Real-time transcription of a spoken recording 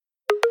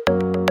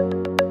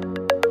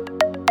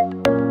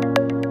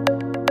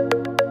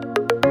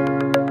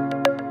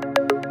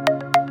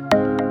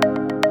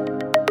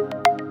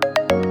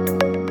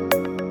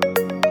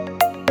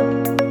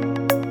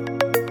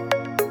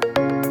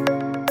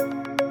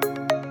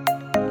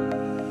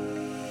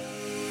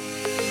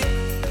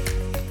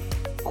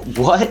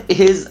What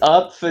is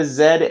up, Fazed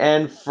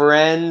and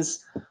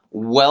friends?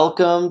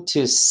 Welcome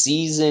to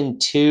season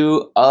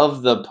 2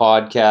 of the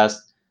podcast.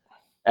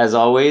 As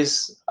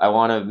always, I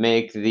want to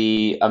make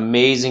the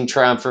amazing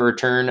triumphant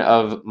return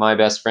of my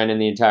best friend in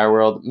the entire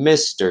world,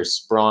 Mr.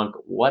 Spronk.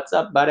 What's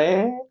up,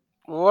 buddy?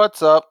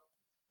 What's up?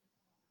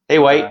 Hey,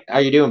 White. How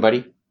you doing,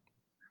 buddy?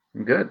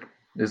 I'm good.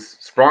 Is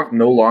Spronk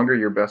no longer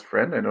your best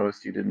friend? I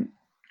noticed you didn't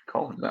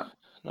call him that.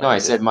 No, I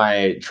said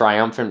my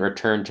triumphant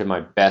return to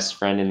my best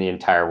friend in the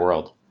entire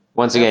world.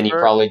 Once Yeah, again, you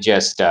probably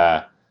just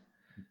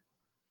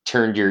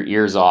turned your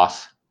ears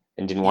off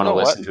and didn't want to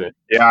listen to it.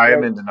 Yeah, I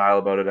am in denial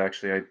about it,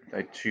 actually.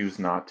 I choose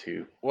not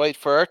to. Wait,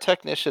 for our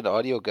technician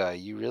audio guy,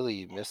 you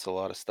really miss a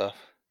lot of stuff.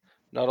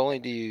 Not only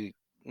is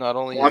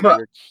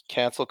your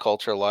cancel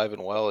culture alive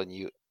and well, and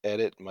you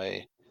edit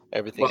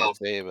everything I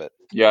say, but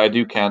yeah, I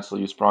do cancel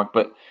you, Spronk.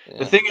 But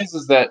the thing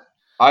is that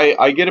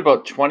I get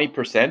about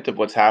 20% of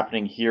what's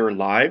happening here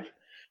live.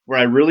 Where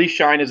I really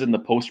shine is in the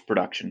post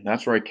production.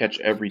 That's where I catch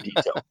every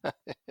detail.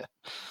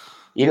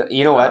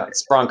 You know what,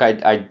 Spronk,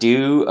 I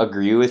do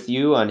agree with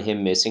you on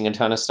him missing a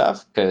ton of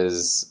stuff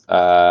because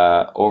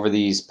over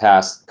these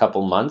past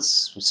couple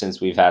months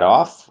since we've had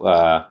off,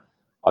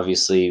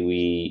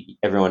 obviously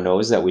everyone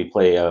knows that we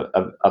play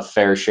a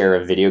fair share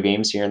of video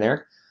games here and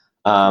there.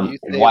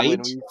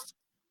 White.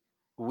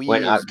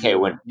 When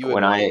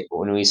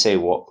we say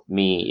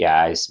me,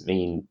 yeah, I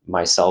mean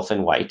myself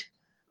and White.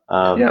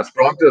 Yeah,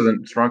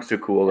 Spronk's too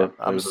cool.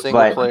 I'm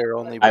single player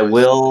only. I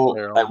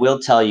will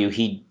tell you,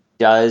 he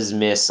does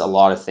miss a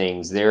lot of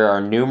things. There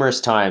are numerous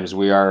times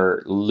we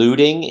are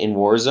looting in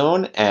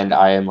Warzone, and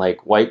I am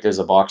like, White, there's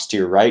a box to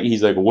your right.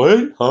 He's like,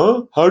 what?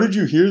 Huh? How did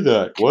you hear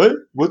that? What?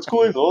 What's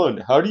going on?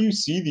 How do you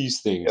see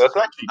these things? Yeah, that's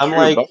actually I'm true,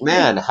 like, Buffy.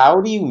 Man,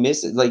 how do you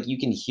miss it? Like, you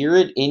can hear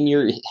it in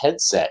your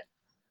headset.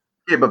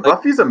 Yeah, but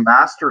Buffy's a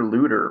master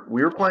looter.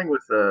 We were playing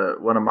with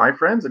one of my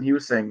friends, and he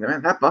was saying,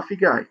 man, that Buffy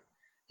guy,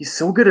 he's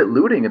so good at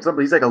looting.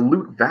 He's like a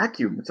loot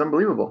vacuum. It's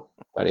unbelievable.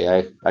 Buddy,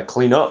 I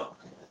clean up.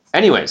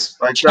 Anyways,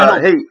 like,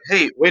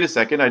 hey, wait a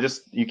second.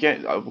 You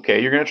can't.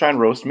 Okay, you're gonna try and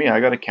roast me. I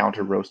got to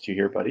counter roast you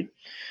here, buddy.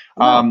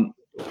 No.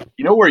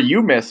 You know where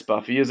you miss,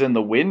 Buffy, is in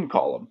the win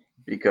column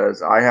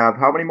because I have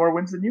how many more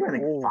wins than you? I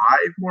think 5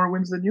 more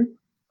wins than you.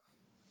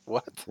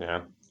 What?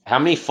 Yeah. How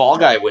many Fall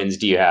Guy wins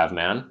do you have,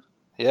 man?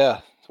 Yeah,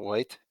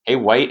 White. Hey,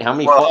 White, how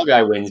many Fall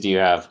Guy wins do you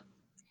have?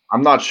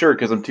 I'm not sure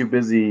because I'm too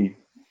busy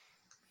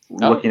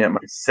looking at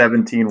my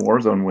 17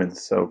 Warzone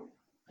wins.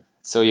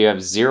 So you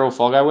have 0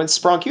 Fall Guy wins?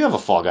 Spronk, you have a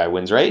Fall Guy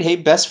wins, right? Hey,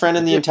 best friend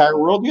in the entire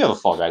world, you have a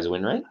Fall Guys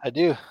win, right? I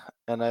do,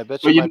 and I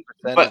bet you my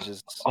percentage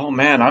is... Oh,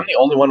 man, I'm the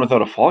only one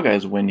without a Fall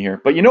Guys win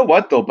here. But you know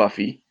what, though,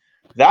 Buffy?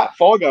 That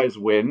Fall Guys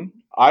win,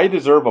 I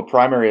deserve a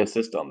primary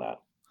assist on that.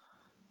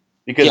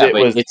 Because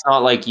it's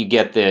not like you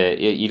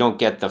don't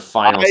get the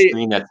final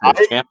screen that's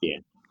the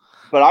champion.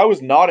 But I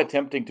was not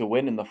attempting to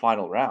win in the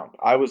final round.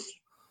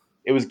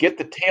 It was get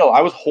the tail.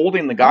 I was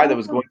holding the guy that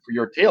was going for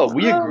your tail.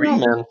 We agreed.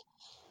 Man.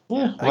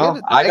 Yeah, well,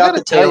 I got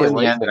the tail in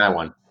the end and I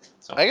won.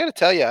 So. I got to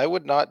tell you, I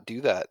would not do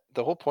that.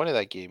 The whole point of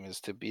that game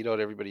is to beat out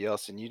everybody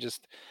else, and you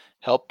just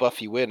help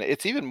Buffy win.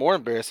 It's even more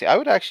embarrassing. I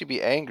would actually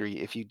be angry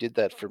if you did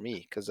that for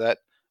me, because that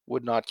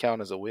would not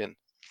count as a win.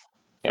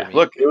 Yeah,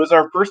 look, it was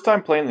our first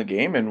time playing the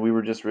game, and we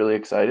were just really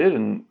excited.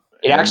 And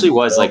it actually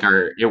was our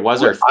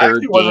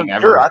third game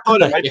ever. I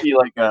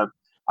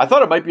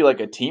thought it might be like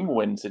a team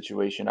win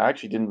situation. I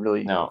actually didn't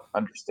really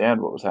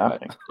understand what was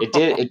happening.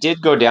 It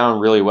did go down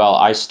really well.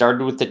 I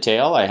started with the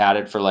tail. I had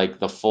it for like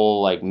the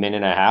full minute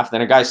and a half. Then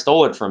a guy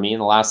stole it from me in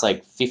the last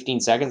 15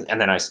 seconds, and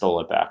then I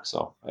stole it back.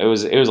 So it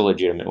was a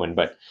legitimate win.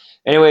 But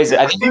anyways,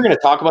 I think we're going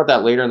to talk about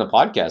that later in the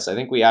podcast. I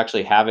think we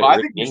actually have it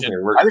written in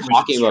here. We're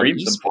talking about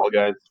some Fall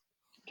Guys.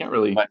 Can't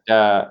really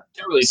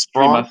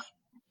stream us.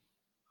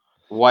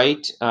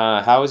 White,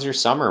 how was your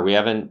summer? We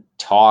haven't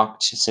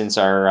talked since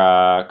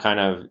our kind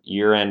of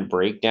year-end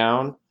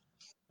breakdown.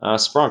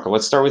 Sprunk,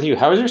 let's start with you.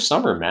 How was your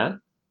summer, man?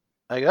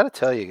 I got to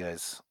tell you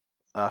guys.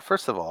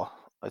 First of all,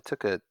 I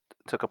took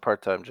a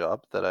part-time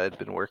job that I had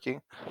been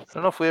working. I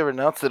don't know if we ever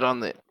announced it on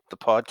the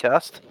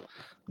podcast.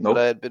 Nope.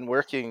 But I had been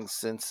working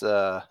since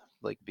don't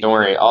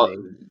worry,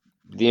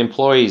 the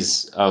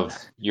employees of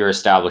your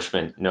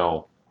establishment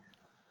know.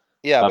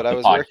 Yeah, but I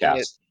was working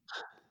it.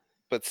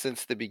 But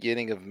since the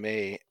beginning of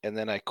May, and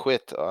then I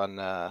quit on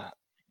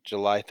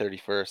July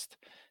 31st.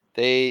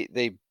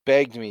 They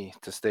begged me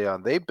to stay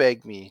on. They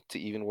begged me to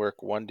even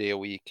work 1 day a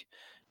week,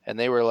 and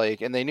they were like,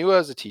 and they knew I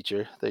was a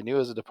teacher. They knew I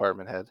was a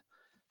department head,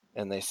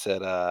 and they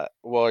said,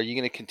 "Well, are you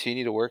going to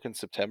continue to work in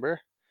September?"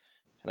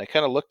 And I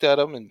kind of looked at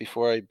them, and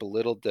before I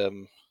belittled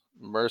them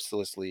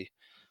mercilessly,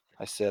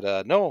 I said,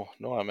 "No,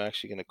 I'm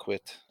actually going to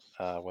quit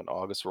when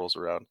August rolls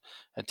around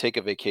and take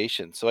a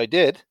vacation." So I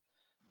did.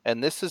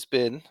 And this has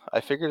been,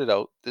 I figured it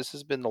out, this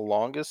has been the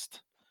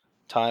longest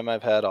time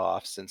I've had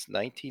off since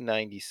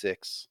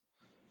 1996.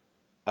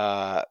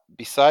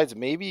 Besides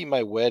maybe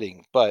my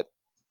wedding,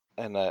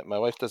 and my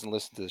wife doesn't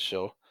listen to the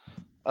show.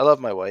 I love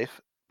my wife,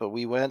 but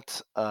we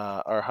went,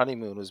 our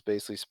honeymoon was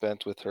basically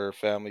spent with her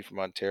family from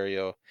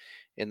Ontario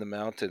in the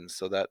mountains.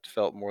 So that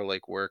felt more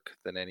like work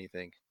than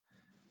anything.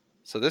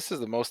 So this is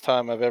the most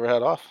time I've ever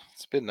had off.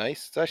 It's been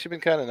nice. It's actually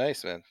been kind of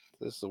nice, man.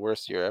 This is the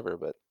worst year ever,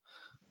 but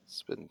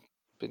it's been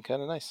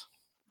kind of nice.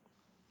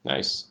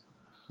 Nice,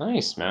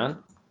 man.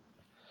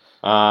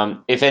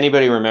 If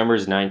anybody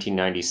remembers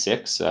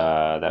 1996,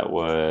 that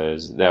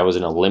was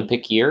an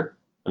Olympic year.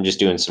 I'm just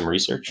doing some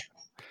research.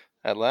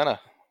 Atlanta,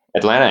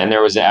 and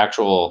there was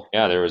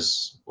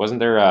wasn't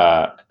there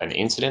an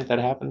incident that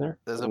happened there?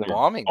 There's Wasn't a there?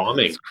 bombing.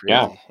 Bombing. It's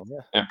crazy.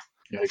 Yeah.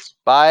 Yikes.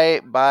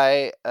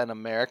 By an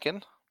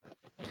American.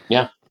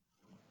 Yeah.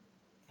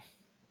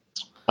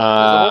 There's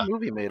a whole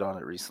movie made on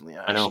it recently.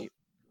 Actually. I know.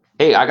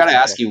 Hey, I gotta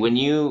ask you, when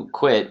you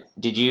quit,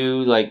 did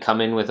you like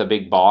come in with a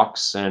big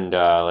box and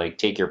like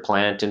take your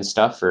plant and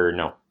stuff, or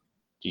no?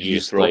 Did you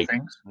just throw like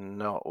things?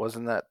 No, it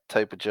wasn't that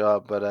type of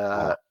job,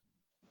 but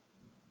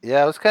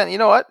yeah, it was kind of, you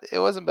know what? It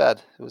wasn't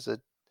bad. It was a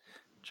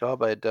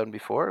job I had done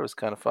before. It was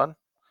kind of fun.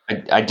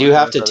 I do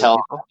have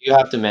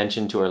to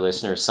mention to our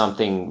listeners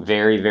something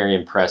very, very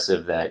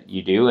impressive that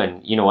you do.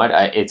 And you know what?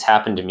 It's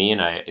happened to me,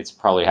 and it's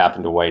probably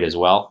happened to White as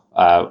well.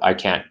 I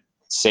can't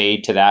say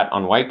to that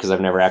on White because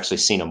I've never actually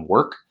seen him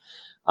work.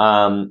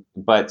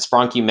 But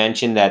Spronky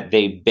mentioned that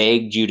they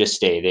begged you to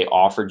stay. They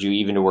offered you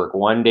even to work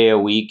 1 day a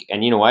week.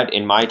 And you know what?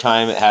 In my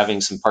time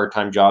having some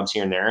part-time jobs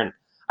here and there, and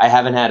I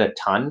haven't had a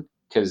ton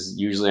because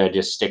usually I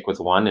just stick with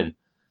one and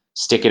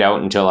stick it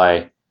out until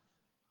I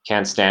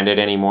can't stand it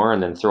anymore,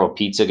 and then throw a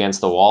pizza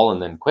against the wall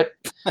and then quit.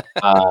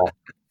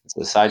 It's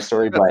a side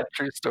story, but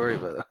true story.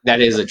 But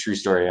that is a true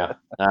story. Yeah.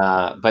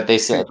 But they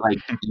said, like,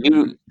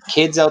 you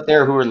kids out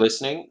there who are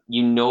listening,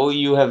 you know,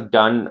 you have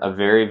done a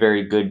very,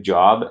 very good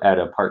job at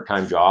a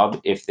part-time job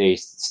if they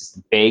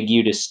beg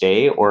you to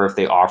stay, or if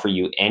they offer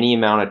you any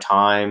amount of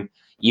time,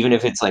 even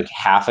if it's like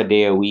half a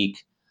day a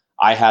week.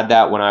 I had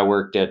that when I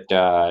worked at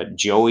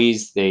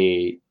Joey's.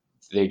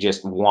 They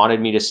just wanted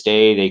me to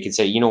stay. They could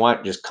say, you know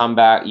what, just come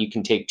back. You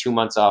can take 2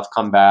 months off,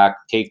 come back,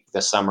 take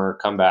the summer,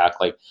 come back.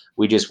 Like,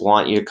 we just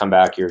want you to come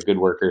back. You're a good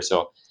worker.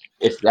 So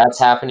if that's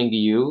happening to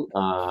you,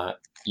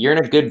 you're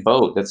in a good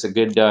boat. That's a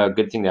good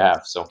thing to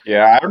have. So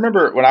yeah, I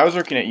remember when I was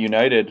working at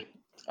United.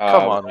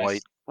 Come on,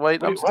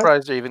 White. I'm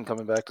surprised they're even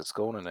coming back to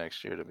Skona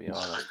next year, to be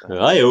honest.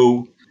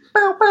 Hi-oh.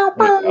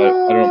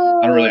 I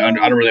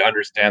don't really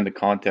understand the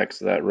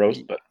context of that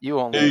roast, but you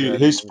won't.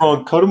 Hey,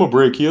 Spawn, cut him a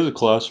break. He has a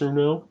classroom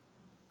now.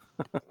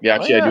 Yeah,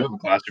 actually, I do have a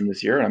classroom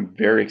this year, and I'm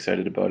very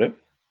excited about it.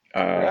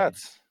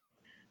 Congrats.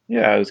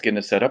 Yeah, I was getting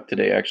it set up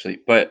today, actually.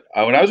 But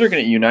when I was working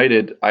at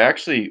United,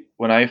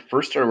 when I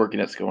first started working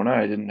at Skona,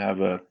 I didn't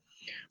have a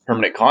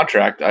permanent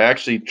contract. I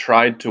actually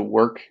tried to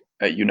work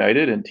at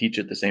United and teach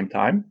at the same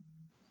time,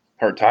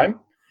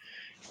 part-time,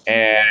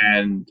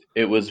 and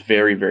it was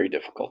very, very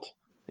difficult.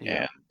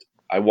 Yeah. And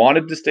I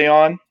wanted to stay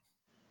on,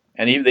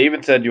 and they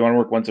even said, "Do you want to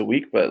work once a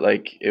week?" But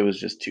like, it was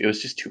just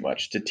too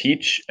much to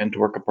teach and to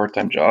work a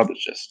part-time job.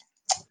 It's just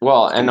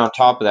and on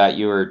top of that,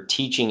 you were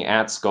teaching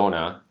at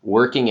Skona,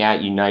 working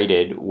at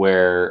United,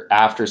 where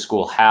after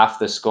school half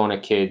the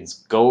Skona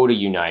kids go to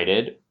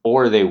United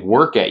or they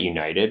work at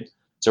United.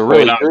 So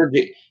really,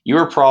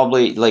 you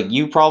probably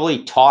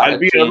taught. I'd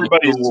be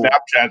everybody's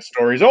Snapchat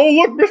stories. Oh,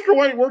 look, Mr.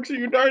 White works at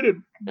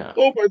United. Yeah.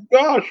 Oh my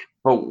gosh.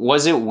 But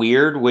was it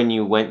weird when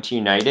you went to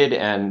United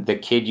and the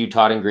kid you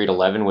taught in grade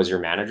 11 was your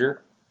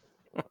manager?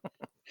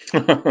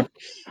 You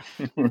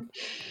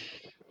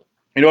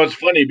know, it's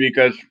funny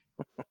because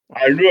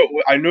I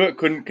knew it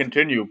couldn't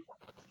continue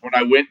when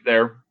I went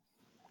there,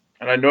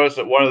 and I noticed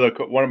that one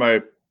of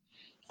my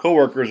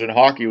coworkers in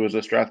hockey was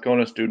a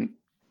Strathcona student,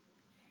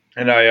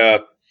 and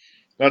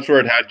that's where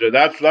it had to.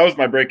 That was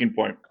my breaking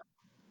point.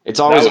 It's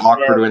always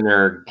awkward when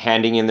they're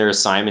handing in their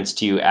assignments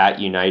to you at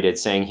United,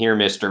 saying, "Here,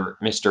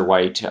 Mr.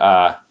 White,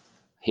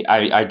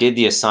 I did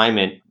the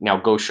assignment. Now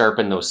go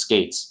sharpen those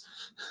skates."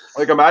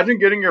 Like, imagine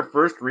getting your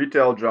first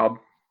retail job,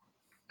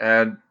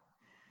 and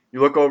you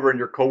look over and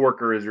your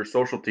coworker is your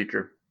social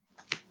teacher.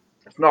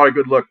 It's not a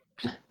good look.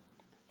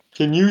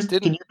 Can you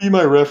be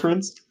my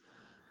reference?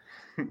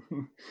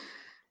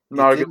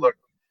 Not a good look.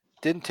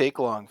 Didn't take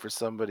long for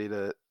somebody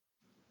to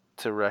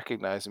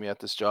recognize me at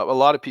this job. A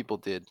lot of people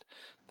did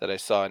that I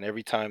saw, and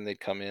every time they'd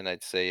come in,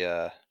 I'd say,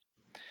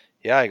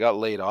 "Yeah, I got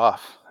laid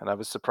off," and I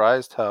was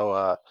surprised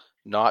how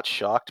not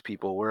shocked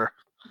people were.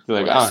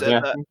 Like,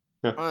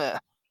 yeah.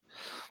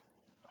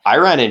 I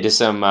ran into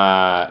some.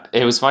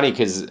 It was funny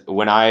because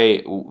when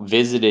I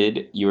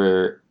visited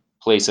your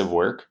place of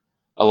work,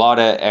 a lot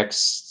of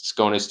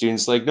ex-Skona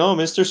students like, "No,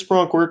 Mr.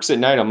 Sprunk works at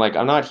night." I'm like,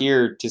 "I'm not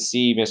here to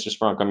see Mr.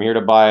 Sprunk. I'm here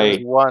to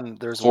buy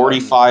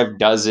 45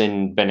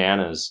 dozen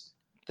bananas."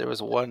 There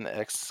was one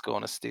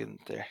ex-Skona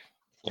student there.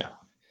 Yeah.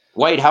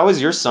 White, how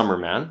was your summer,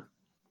 man?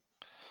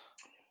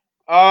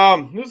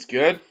 It was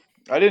good.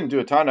 I didn't do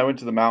a ton. I went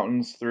to the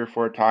mountains 3 or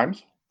 4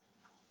 times.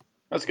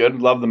 That's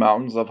good. Love the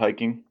mountains. Love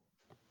hiking.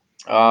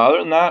 Other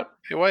than that,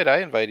 hey White,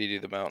 I invited you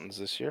to the mountains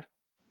this year.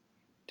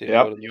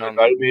 Yeah, you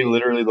invited me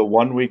literally the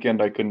one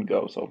weekend I couldn't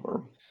go.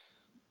 So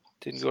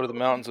didn't go to the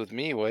mountains with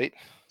me, White.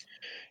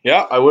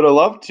 Yeah, I would have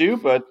loved to,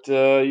 but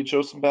you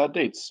chose some bad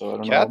dates. So I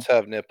don't know. Cats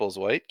have nipples,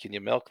 White. Can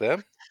you milk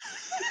them?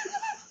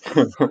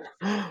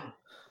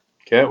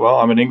 Okay, well,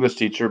 I'm an English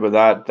teacher, but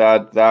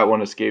that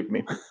one escaped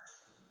me.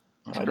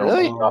 I don't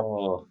Really?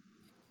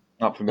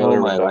 not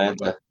familiar with that one.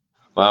 Lanta.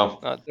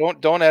 Wow.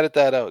 Don't edit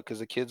that out because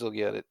the kids will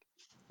get it.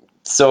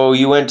 So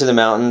you went to the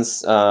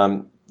mountains.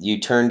 You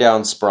turned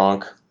down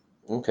Spronk.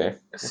 Okay.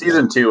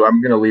 Season 2,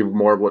 I'm gonna leave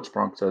more of what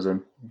Spronk says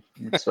in.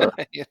 It's,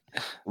 Yeah.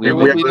 we've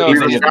know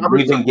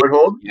established some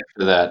foothold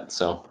for that.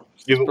 So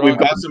we've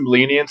got some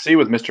leniency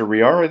with Mr.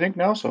 Riar, I think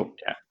now. So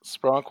yeah,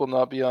 Spronk will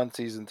not be on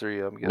season 3.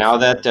 I'm guessing. Now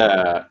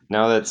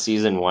that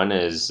season 1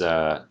 has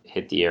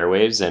hit the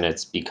airwaves and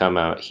it's become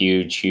a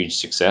huge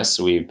success,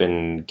 we've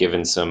been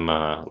given some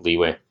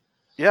leeway.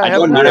 Yeah, I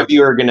know none of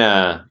you are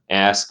gonna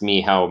ask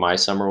me how my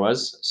summer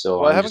was,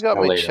 so I haven't got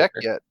my check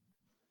yet.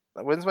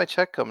 When's my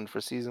check coming for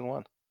season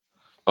 1?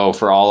 Oh,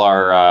 for all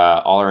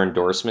our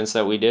endorsements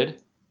that we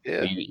did.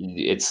 Yeah,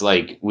 it's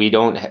like we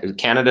don't.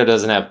 Canada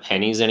doesn't have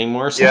pennies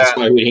anymore, so yeah. That's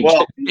why we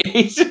didn't get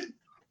paid.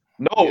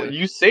 No,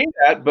 you say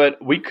that,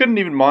 but we couldn't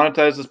even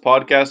monetize this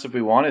podcast if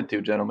we wanted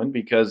to, gentlemen,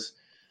 because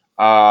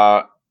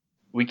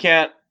we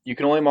can't. You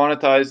can only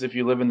monetize if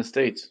you live in the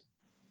States.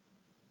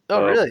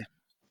 Oh, really?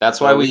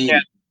 That's why we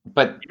can't.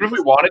 But even if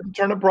we wanted to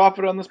turn a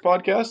profit on this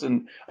podcast,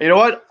 and you know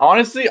what?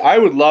 Honestly, I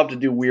would love to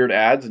do weird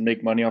ads and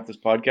make money off this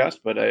podcast,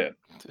 but I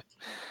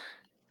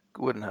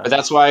wouldn't have. But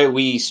that's why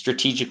we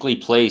strategically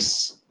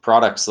place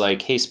products like,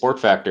 hey, Sport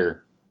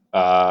Factor.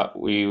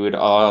 We would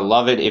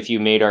love it if you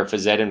made our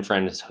Fazed and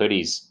Friends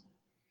hoodies,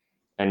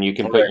 and you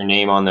can put your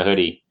name on the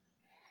hoodie.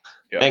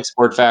 Yeah. Thanks,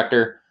 Sport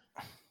Factor.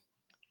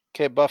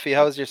 Okay, Buffy,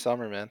 how was your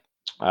summer, man?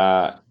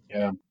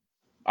 Yeah,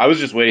 I was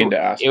just waiting to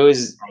ask.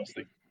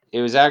 It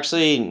was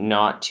actually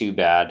not too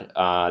bad.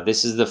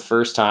 This is the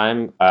first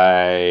time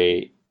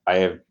I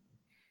have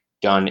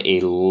done a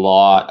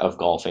lot of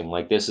golfing.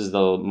 Like, this is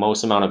the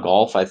most amount of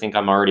golf. I think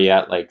I'm already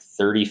at like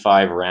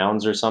 35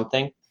 rounds or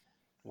something.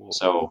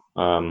 So,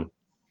 and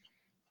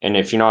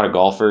if you're not a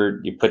golfer,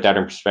 you put that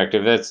in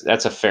perspective,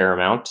 that's a fair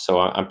amount. So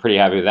I'm pretty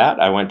happy with that.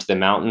 I went to the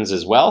mountains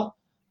as well,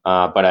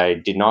 but I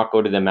did not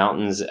go to the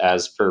mountains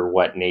as per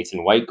what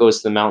Nathan White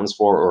goes to the mountains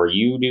for, or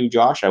you do,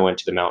 Josh. I went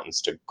to the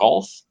mountains to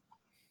golf.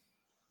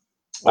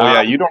 Oh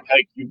yeah, you don't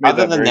hike.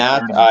 Other than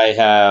that, I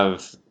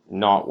have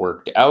not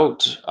worked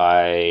out.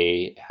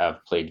 I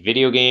have played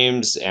video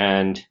games,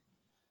 and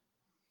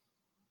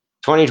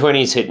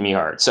 2020's hit me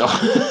hard. So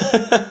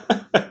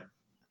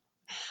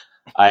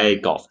I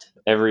golfed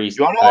every.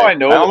 You want to know how I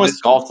know? I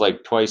almost golfed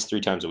like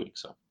 2-3 times a week.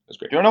 So it was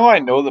great. Do you know how I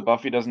know that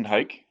Buffy doesn't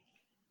hike?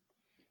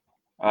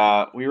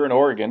 We were in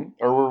Oregon,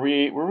 or were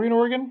we in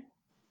Oregon?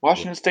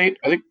 Washington State?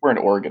 I think we're in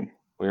Oregon.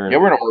 We're in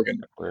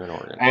Oregon. We're in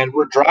Oregon. And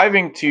we're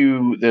driving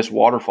to this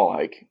waterfall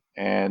hike.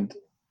 And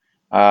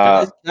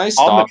can I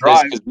stop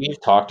this? Because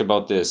we've talked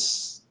about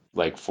this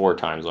like 4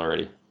 times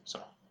already.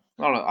 So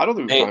no, I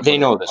don't think they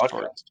know this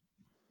story.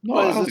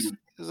 No, is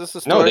this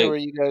a story where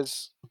you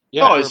guys?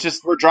 Yeah. No, it's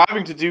just we're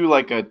driving to do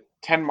like a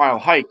 10-mile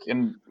hike,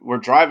 and we're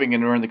driving,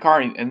 and we're in the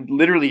car, and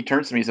literally he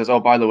turns to me and says, "Oh,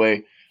 by the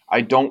way,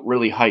 I don't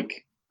really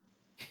hike."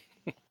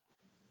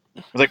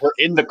 It's like we're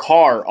in the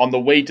car on the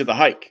way to the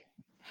hike.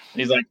 And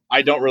he's like,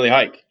 I don't really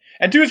hike.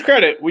 And to his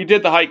credit, we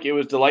did the hike. It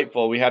was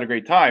delightful. We had a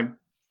great time.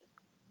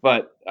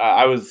 But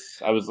I was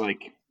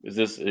like, are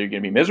you going to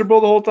be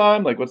miserable the whole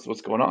time? Like,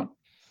 what's going on?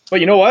 But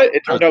you know what?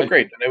 It turned out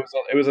great. And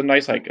it was a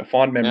nice hike, a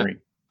fond memory,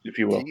 if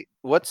you will.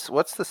 What's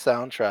the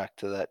soundtrack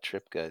to that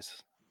trip,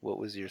 guys? What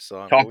was your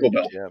song? Taco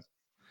Bell.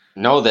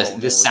 No, the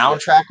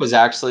soundtrack was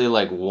actually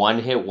like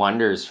one-hit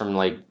wonders from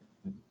like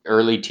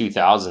early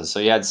 2000s.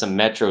 So you had some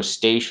Metro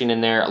Station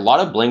in there, a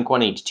lot of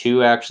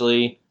Blink-182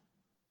 actually.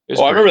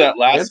 I remember that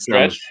last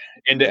stretch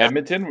into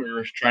Edmonton. We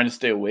were trying to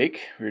stay awake.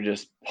 We were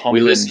just pumping.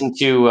 We listened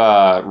to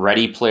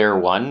Ready Player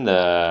One,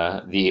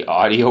 the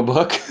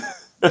audiobook.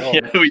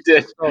 Yeah, we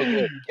did. Oh,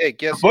 good. Okay,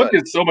 guess the book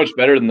is so much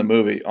better than the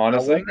movie,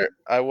 honestly.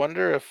 I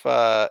wonder if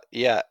I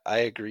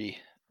agree.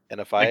 And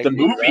if I the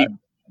movie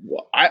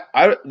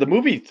the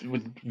movie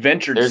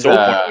ventured so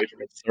far away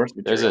from its source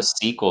material. There's a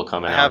sequel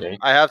coming out.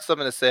 I have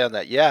something to say on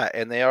that. Yeah,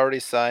 and they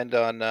already signed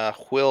on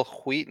Will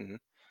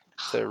Wheaton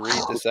to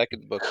read the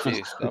second book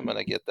too, so I'm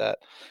gonna get that.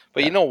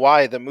 But you know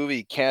why the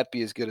movie can't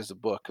be as good as a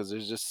book?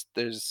 Because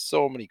there's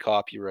so many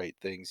copyright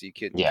things you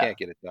can't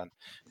get it done.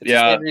 It's the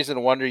same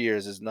reason Wonder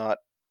Years is not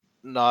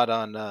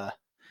on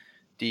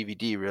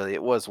DVD. Really,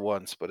 it was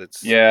once, but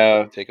it's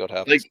take out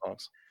half the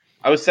songs.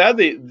 I was sad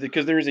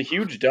because there was a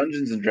huge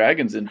Dungeons and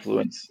Dragons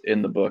influence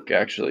in the book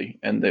actually,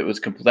 and that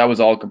was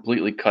all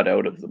completely cut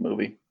out of the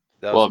movie.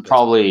 Well,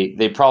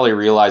 they probably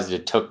realized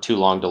it took too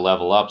long to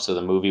level up, so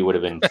the movie would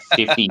have been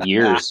 50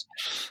 years.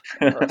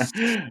 That's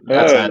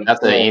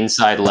an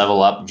inside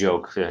level up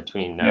joke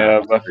between.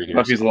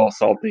 Buffy's a little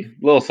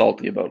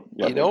salty about.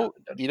 You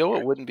know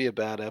it wouldn't be a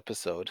bad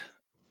episode,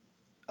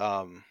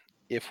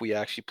 if we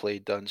actually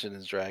played Dungeons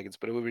and Dragons,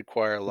 but it would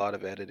require a lot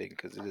of editing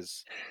because it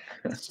is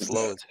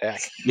slow as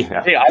heck.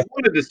 Yeah. Hey, I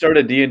wanted to start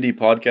a D&D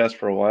podcast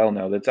for a while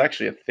now. That's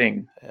actually a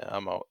thing. Yeah,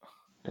 I'm out.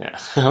 Yeah,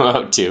 I'm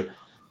out too.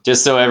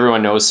 Just so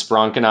everyone knows,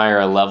 Spronk and I are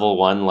a level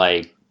 1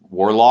 like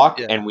Warlock,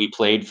 and we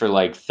played for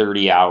like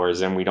 30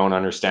 hours, and we don't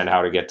understand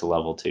how to get to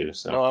level 2.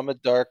 So no, I'm a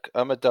dark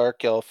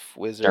elf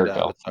wizard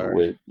avatar.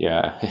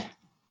 Yeah.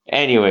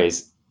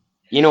 Anyways,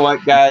 you know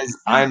what, guys?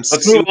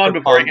 Let's move on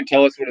before he can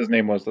tell us what his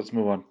name was. Let's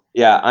move on.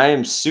 Yeah, I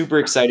am super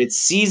excited.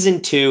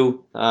 Season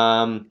 2.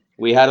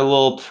 We had a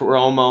little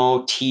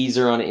promo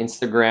teaser on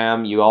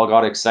Instagram. You all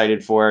got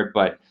excited for it,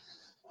 but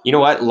you know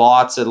what?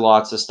 Lots and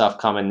lots of stuff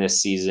coming this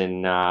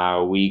season.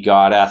 We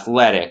got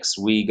athletics.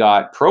 We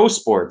got pro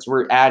sports.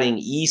 We're adding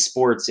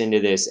esports into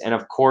this. And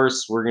of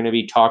course, we're going to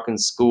be talking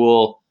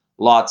school,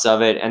 lots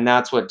of it. And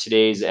that's what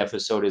today's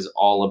episode is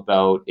all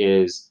about,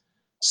 is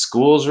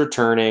school's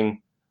returning.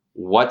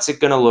 What's it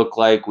going to look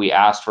like? We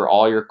asked for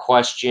all your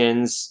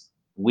questions.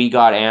 We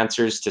got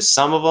answers to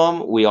some of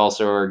them. We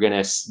also are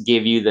going to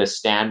give you the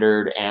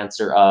standard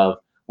answer of,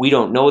 we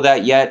don't know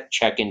that yet.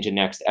 Check into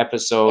next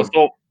episode.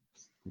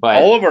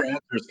 But all of our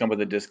answers come with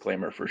a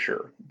disclaimer for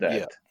sure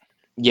that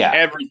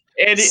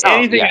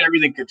anything and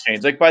everything could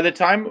change. Like by the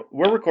time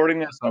we're recording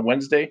this on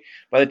Wednesday,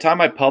 by the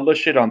time I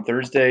publish it on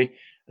Thursday,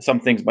 some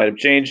things might have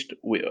changed.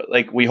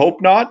 We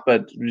hope not,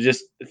 but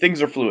just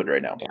things are fluid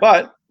right now. Yeah.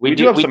 But we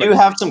do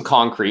have some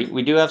concrete.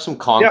 We do have some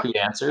concrete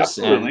answers,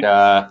 absolutely.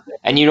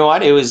 And you know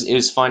what? It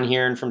was fun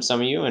hearing from some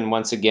of you. And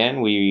once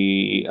again,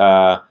 we.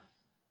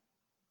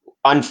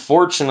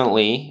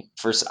 Unfortunately,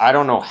 I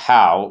don't know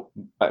how,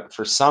 but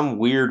for some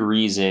weird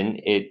reason,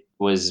 it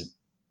was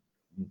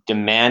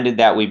demanded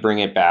that we bring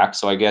it back.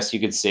 So I guess you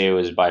could say it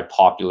was by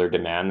popular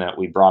demand that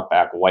we brought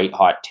back White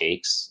Hot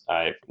Takes.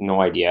 I have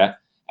no idea.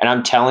 And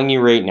I'm telling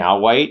you right now,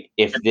 White,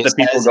 if this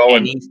has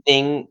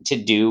anything to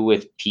do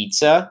with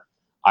pizza,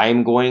 I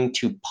am going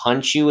to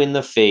punch you in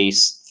the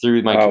face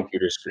through my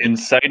computer screen.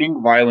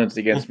 Inciting violence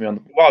against me.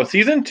 Wow,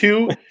 season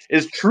 2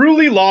 is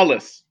truly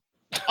lawless.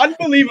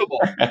 Unbelievable.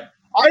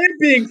 I am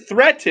being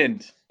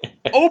threatened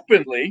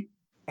openly.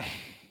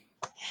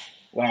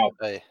 Wow.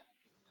 Hey.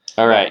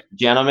 All right,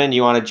 gentlemen,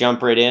 you want to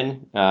jump right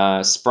in?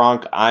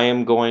 Spronk, I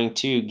am going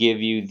to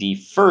give you the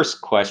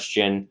first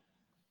question.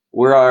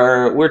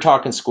 We're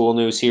talking school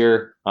news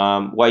here.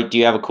 White, do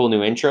you have a cool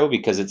new intro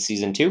because it's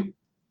season 2?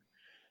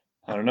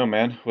 I don't know,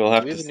 man. We'll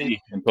have to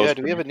see.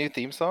 Do we have a new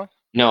theme song?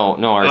 No,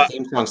 our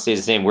theme song stays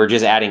the same. We're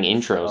just adding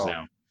intros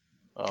now.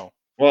 Oh.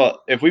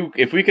 Well, if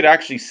we could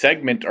actually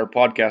segment our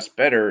podcast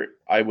better,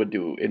 I would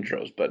do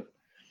intros, but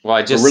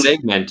I just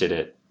segmented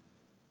it.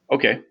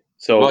 Okay.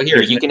 So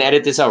here, you can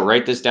edit this out.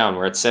 Write this down.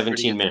 We're at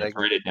 17 minutes.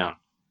 Write it down.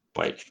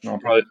 Wait. No,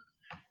 probably.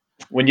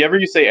 Whenever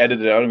you say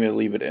edit it out, I'm going to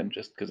leave it in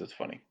just because it's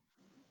funny.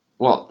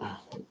 Well,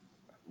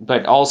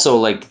 but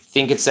also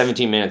think it's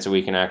 17 minutes so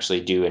we can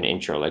actually do an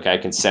intro. I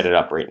can set it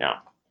up right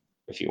now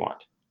if you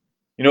want.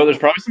 There's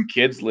probably some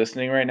kids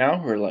listening right now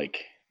who are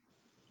like,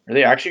 are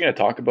they actually going to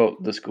talk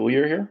about the school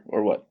year here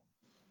or what?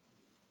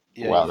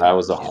 Yeah, wow, that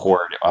was a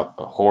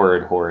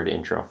horrid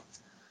intro.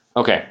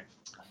 Okay.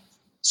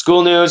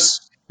 School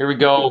news. Here we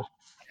go.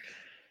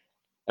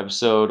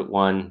 Episode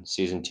 1,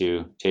 Season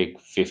 2, take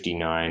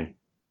 59.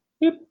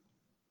 Yep.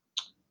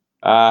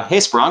 Hey,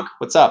 Spronk,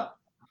 what's up?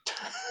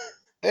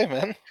 Hey,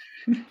 man.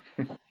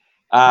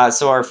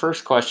 So our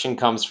first question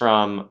comes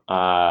from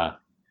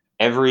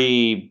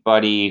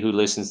everybody who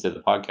listens to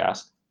the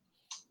podcast.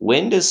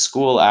 When does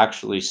school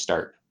actually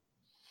start?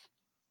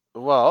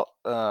 Well,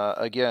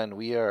 again,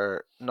 we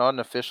are not an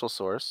official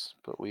source,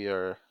 but we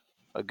are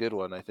a good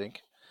one, I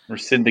think. We're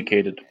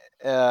syndicated.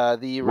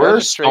 We're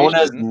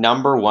Stona's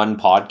 #1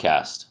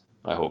 podcast.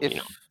 I hope you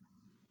know.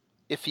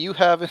 If you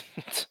haven't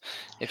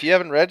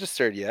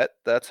registered yet,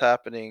 that's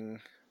happening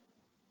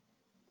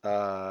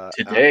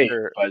today.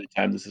 By the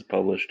time this is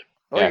published.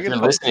 Yeah, if you're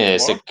listening to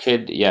this,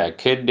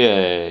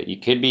 you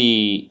could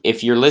be,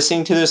 if you're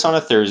listening to this on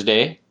a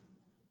Thursday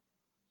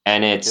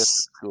and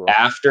it's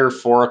after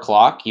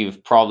 4:00,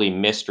 you've probably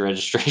missed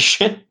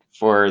registration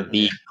for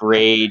the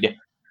grade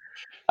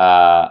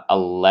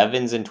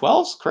 11s and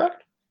 12s,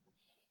 correct?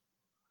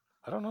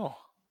 I don't know.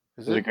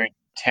 Is it grade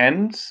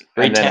 10s?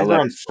 Grade 10s are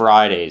on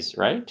Fridays,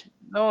 right?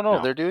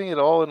 No, they're doing it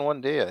all in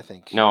one day, I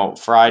think. No,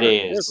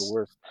 Friday is the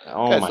worst.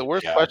 Oh Guys, my the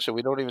worst God. question.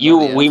 We don't even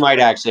know we might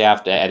actually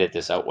have to edit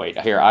this out. Wait,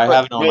 here, I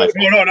have it on my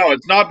phone. No,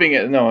 it's not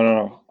being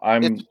No.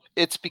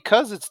 It's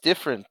because it's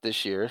different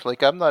this year.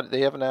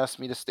 They haven't asked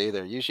me to stay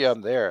there. Usually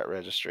I'm there at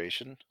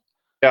registration.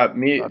 Yeah,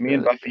 me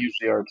and Buffy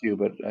usually are too,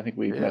 but I think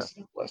we messed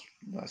up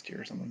last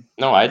year or something.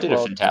 No, I did a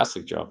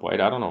fantastic job,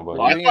 White. I don't know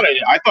about you.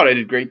 I thought I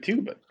did great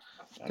too, but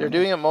they're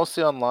doing it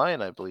mostly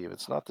online, I believe.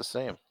 It's not the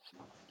same.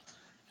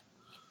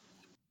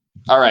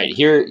 All right,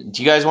 here.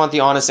 Do you guys want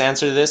the honest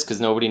answer to this? Because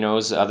nobody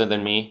knows other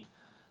than me.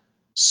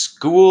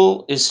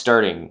 School is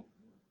starting.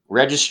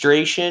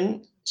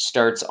 Registration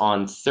starts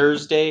on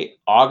Thursday,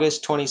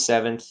 August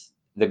 27th.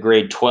 The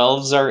grade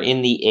 12s are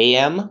in the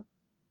AM.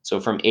 So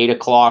from 8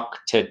 o'clock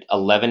to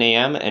 11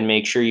 a.m. And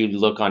make sure you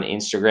look on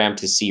Instagram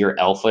to see your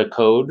alpha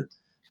code,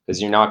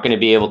 because you're not going to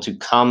be able to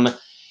come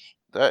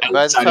by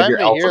the time you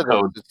hear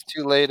this, it's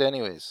too late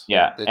anyways.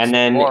 Yeah, and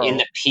then tomorrow. in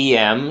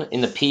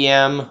the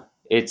PM,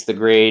 it's the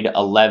grade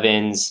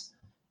 11s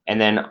And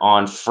then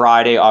on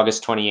Friday,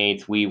 August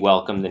 28th, we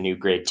welcome the new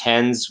grade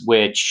 10s,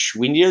 which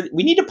we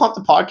need to pump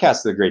the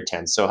podcast to the grade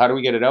 10s. So how do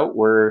we get it out?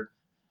 Let's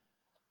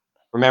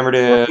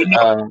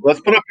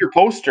put up your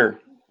poster.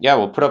 Yeah,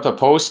 we'll put up a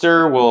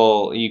poster.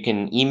 You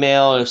can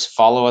email us,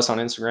 follow us on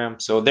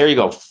Instagram. So there you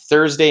go.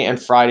 Thursday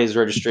and Friday's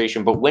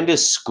registration. But when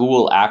does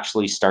school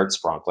actually start,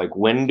 Sprunk? Like,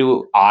 when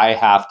do I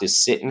have to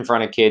sit in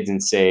front of kids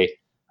and say,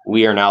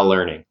 we are now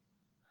learning?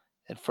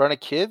 In front of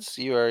kids,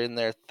 you are in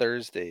there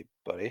Thursday,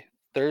 buddy.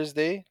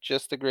 Thursday,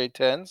 just the grade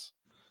 10s.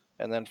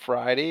 And then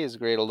Friday is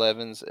grade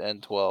 11s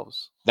and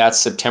 12s. That's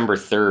September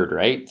 3rd,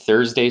 right?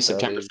 Thursday,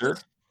 September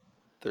 3rd?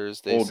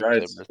 Thursday,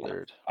 September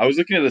 3rd. I was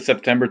looking at the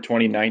September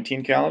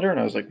 2019 calendar, and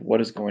I was like, what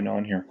is going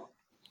on here?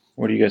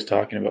 What are you guys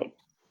talking about?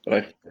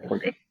 But we're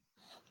good.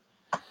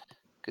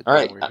 Good All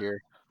right. We're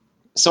here.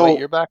 So Wait,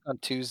 you're back on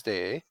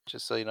Tuesday, eh?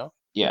 Just so you know.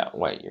 Yeah,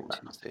 wait, you're back.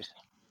 Tuesday.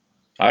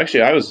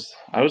 Actually, I was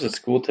at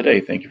school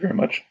today. Thank you very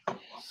much.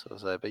 So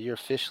was I, but you're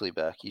officially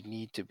back. You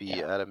need to be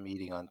at a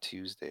meeting on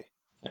Tuesday.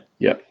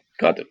 Yep,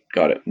 got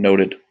it.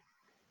 Noted.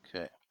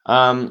 Okay.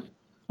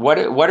 What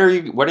are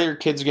your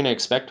kids going to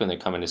expect when they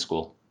come into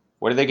school?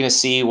 What are they going to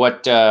see?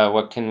 What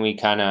can we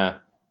kind of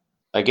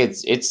like?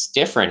 It's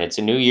different. It's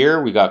a new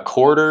year. We got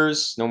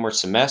quarters, no more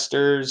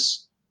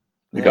semesters.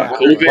 We got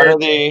COVID. What are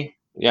they?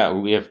 Yeah,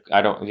 we have.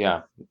 I don't.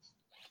 Yeah.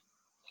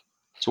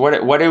 So what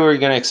are we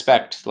going to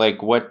expect?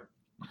 Like what?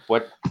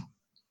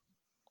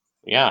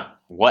 Yeah.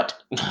 What?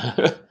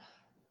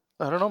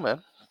 I don't know,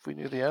 man. If we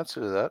knew the answer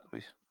to that,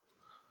 we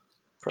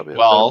probably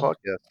have a better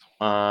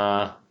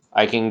podcast.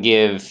 I can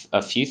give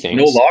a few things.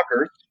 No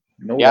lockers.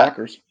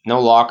 No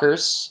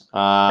lockers.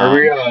 Are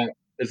we?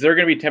 Is there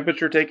going to be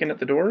temperature taken at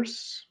the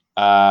doors?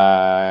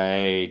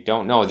 I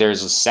don't know.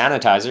 There's a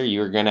sanitizer.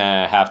 You're going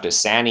to have to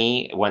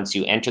sani once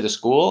you enter the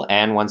school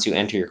and once you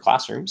enter your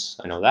classrooms.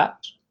 I know that.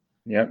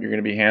 Yep, you're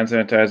going to be hand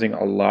sanitizing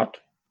a lot.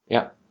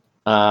 Yeah.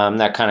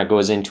 That kind of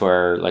goes into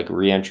our like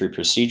re-entry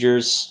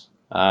procedures.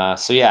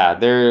 So yeah,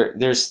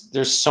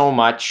 there's so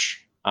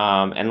much.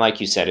 And like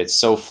you said, it's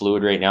so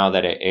fluid right now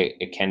that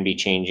it can be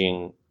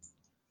changing.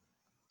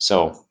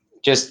 So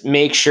just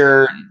make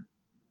sure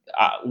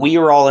we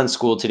were all in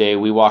school today.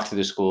 We walked through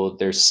the school.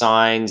 There's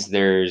signs.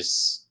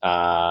 There's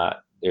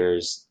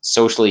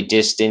socially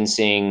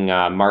distancing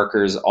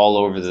markers all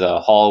over the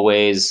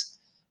hallways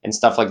and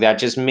stuff like that.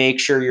 Just make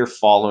sure you're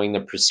following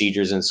the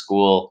procedures in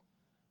school,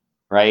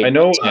 right? I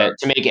know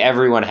to make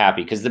everyone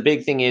happy, because the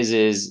big thing is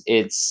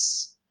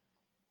it's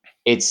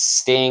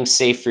staying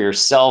safe for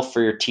yourself,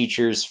 for your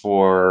teachers,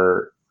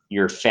 for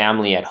your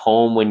family at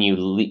home when you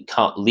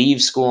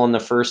leave school on the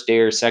first day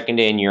or second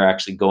day and you're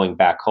actually going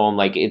back home.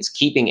 Like, it's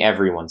keeping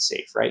everyone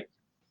safe, right?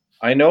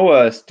 I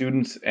know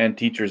students and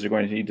teachers are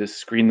going to need to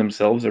screen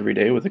themselves every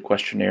day with a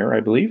questionnaire,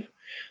 I believe.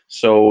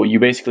 So you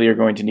basically are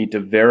going to need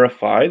to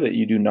verify that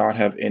you do not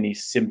have any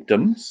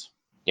symptoms.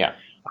 Yeah.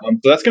 So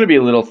that's going to be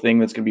a little thing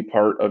that's going to be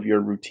part of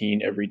your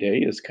routine every day,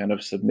 is kind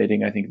of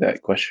submitting, I think,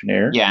 that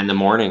questionnaire. Yeah, in the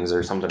mornings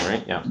or something,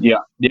 right? Yeah.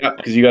 Yeah,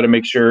 because you got to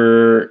make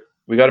sure.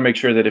 We got to make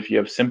sure that if you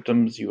have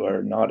symptoms, you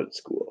are not at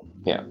school.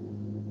 Yeah.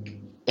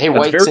 Hey,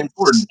 White,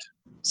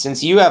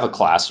 since you have a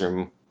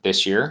classroom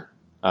this year,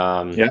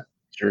 yeah,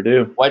 sure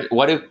do.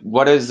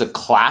 What is the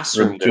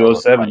classroom?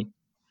 207.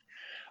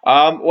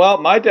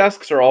 Well, my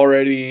desks are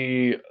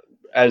already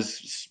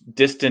as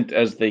distant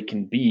as they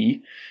can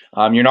be.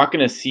 You're not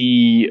going to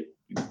see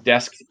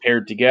desks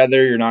paired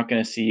together. You're not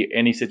going to see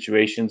any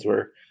situations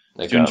where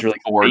students really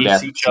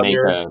face each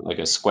other. Like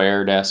a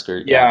square desk,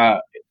 or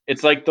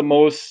it's like the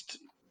most.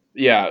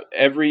 Yeah,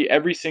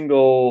 every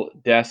single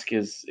desk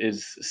is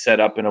set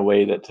up in a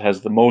way that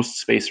has the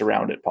most space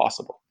around it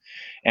possible.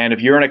 And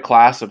if you're in a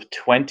class of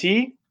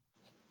 20,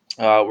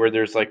 where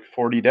there's like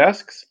 40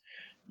 desks,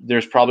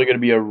 there's probably going to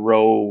be a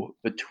row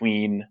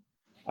between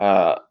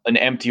an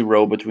empty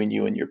row between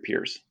you and your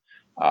peers,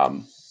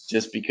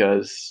 just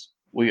because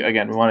we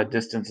want to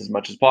distance as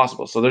much as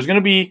possible. So there's going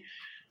to be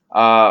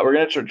we're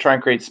going to try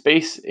and create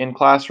space in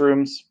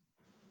classrooms.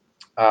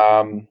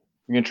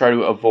 We're going to try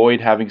to avoid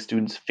having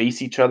students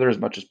face each other as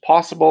much as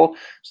possible,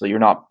 so that you're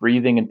not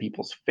breathing in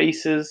people's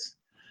faces.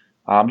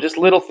 Just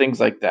little things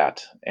like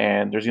that.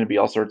 And there's going to be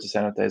all sorts of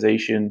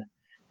sanitization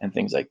and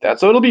things like that.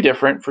 So it'll be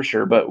different for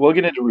sure, but we'll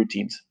get into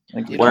routines.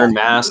 Wearing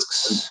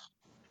masks,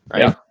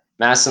 right? Yeah.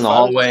 Masks in the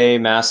hallway,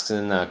 masks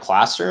in the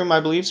classroom, I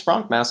believe,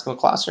 Sprunk. Mask in the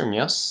classroom,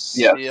 yes?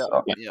 Yeah.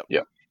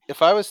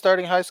 If I was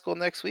starting high school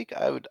next week,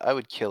 I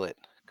would kill it.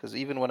 Because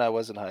even when I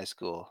was in high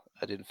school,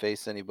 I didn't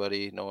face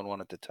anybody. No one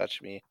wanted to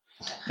touch me.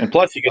 And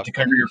plus, you get to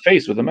cover your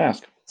face with a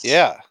mask.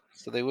 Yeah.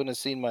 So they wouldn't have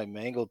seen my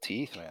mangled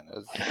teeth, man.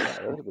 It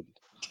would have been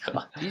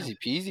easy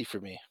peasy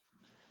for me.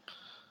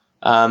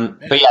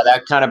 But yeah,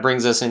 that kind of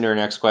brings us into our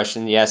next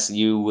question. Yes,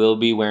 you will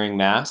be wearing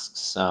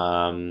masks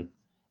and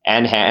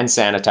hand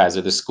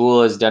sanitizer. The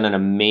school has done an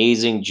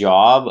amazing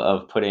job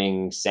of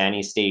putting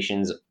sani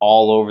stations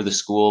all over the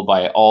school,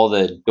 by all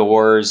the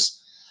doors,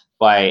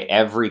 by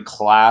every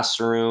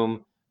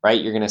classroom, right?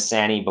 You're going to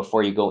sani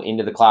before you go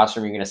into the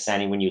classroom. You're going to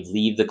sani when you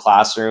leave the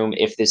classroom.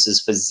 If this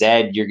is phys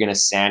ed, you're going to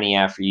sani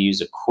after you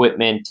use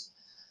equipment.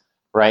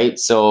 right?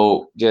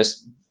 So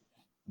just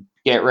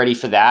get ready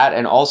for that.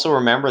 And also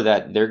remember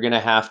that they're going to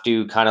have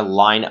to kind of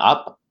line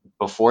up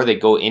before they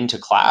go into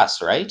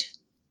class, right?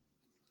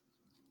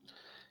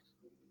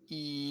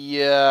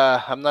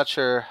 Yeah, I'm not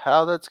sure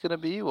how that's going to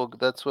be. Well,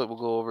 that's what we'll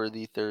go over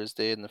the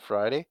Thursday and the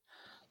Friday.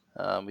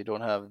 We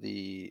don't have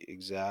the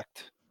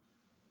exact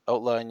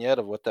outline yet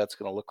of what that's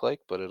going to look like,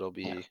 but it'll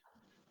be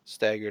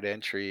staggered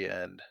entry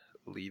and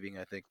leaving,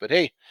 I think. But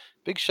hey,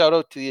 big shout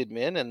out to the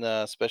admin and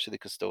especially the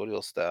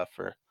custodial staff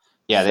for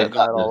setting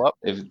that all up.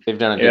 They've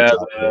done a good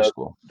job in their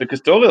school. The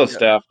custodial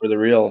staff were the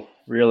real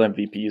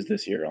MVPs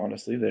this year.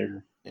 Honestly,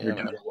 they're doing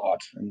a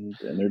lot and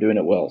they're doing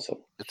it well.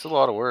 So it's a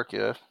lot of work,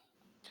 yeah.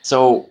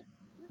 So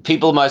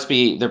people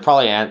they're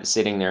probably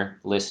sitting there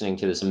listening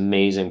to this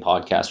amazing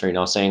podcast right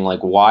now saying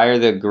like, why are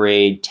the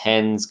grade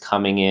 10s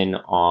coming in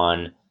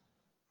on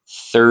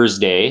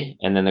Thursday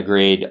and then the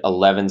grade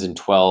 11s and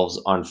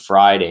 12s on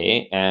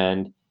Friday?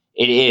 And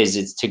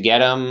it's to get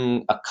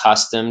them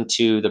accustomed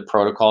to the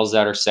protocols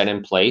that are set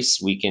in place.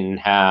 We can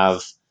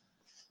have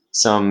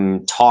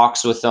some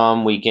talks with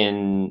them. We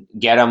can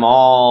get them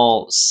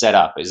all set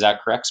up. Is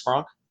that correct,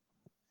 Spronk?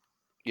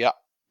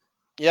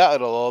 Yeah,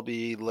 it'll all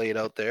be laid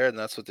out there, and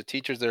that's what the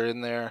teachers are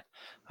in there.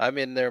 I'm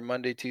in there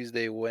Monday,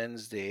 Tuesday,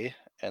 Wednesday,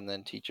 and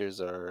then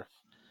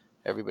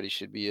everybody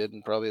should be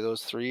in probably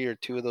those 3 or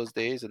 2 of those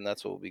days, and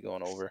that's what we'll be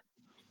going over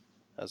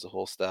as a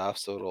whole staff.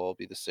 So it'll all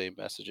be the same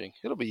messaging.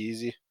 It'll be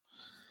easy.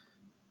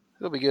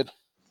 It'll be good.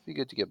 It'll be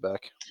good to get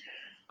back.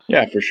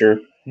 Yeah, for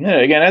sure. Yeah,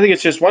 again, I think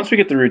it's just once we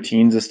get the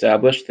routines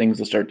established, things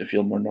will start to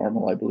feel more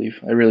normal, I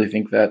believe. I really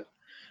think that.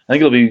 I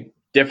think it'll be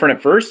different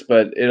at first,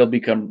 but it'll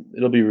be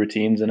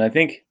routines. And I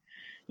think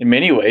in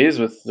many ways,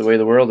 with the way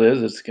the world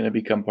is, it's going to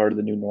become part of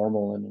the new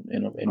normal in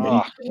many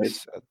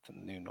ways. The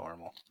new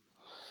normal.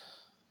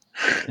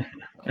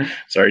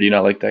 Sorry, do you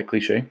not like that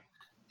cliche?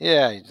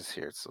 Yeah, you just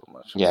hear it so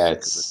much. Yeah,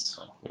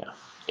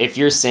 if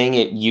you're saying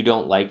it, you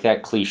don't like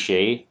that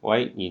cliche,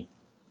 White, you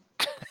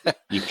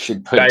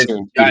should put two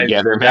and two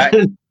together,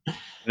 man.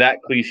 That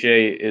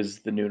cliche is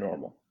the new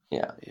normal.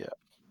 Yeah.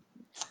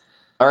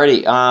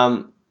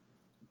 Alrighty.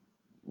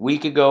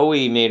 Week ago,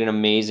 we made an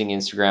amazing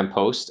Instagram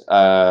post.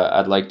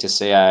 I'd like to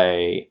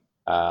say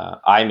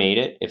I made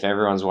it. If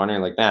everyone's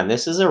wondering, like, man,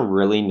 this is a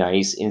really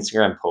nice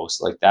Instagram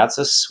post. Like, that's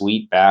a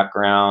sweet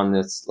background.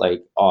 It's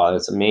like, oh,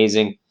 that's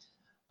amazing.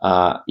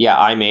 Yeah,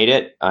 I made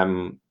it.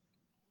 I'm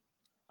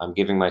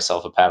giving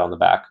myself a pat on the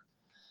back.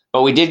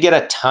 But we did get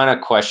a ton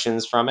of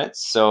questions from it,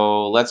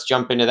 so let's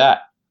jump into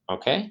that.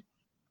 Okay.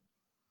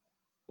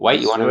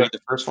 White, you want to read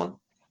the first one?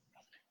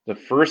 The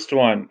first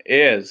one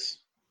is,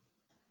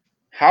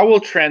 how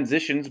will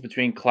transitions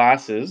between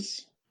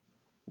classes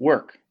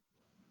work?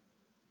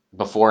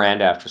 Before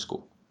and after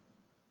school.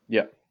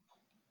 Yeah.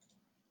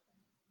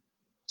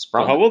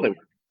 So how will they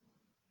work?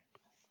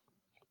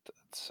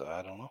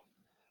 I don't know.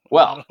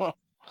 Well,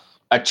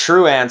 a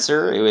true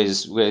answer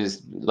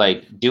was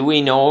like, do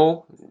we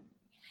know?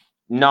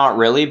 Not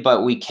really,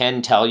 but we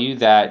can tell you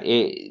that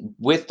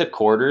with the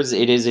quarters,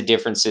 it is a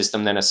different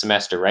system than a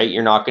semester, right?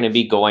 You're not going to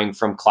be going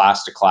from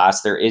class to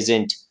class. There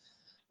isn't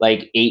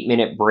like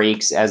 8-minute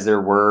breaks as there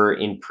were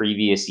in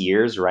previous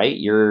years, right?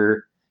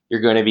 You're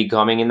going to be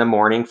coming in the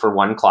morning for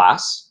one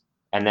class,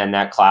 and then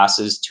that class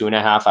is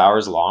 2.5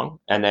 hours long,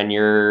 and then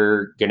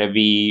you're going to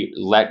be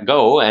let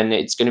go, and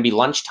it's going to be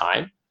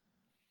lunchtime,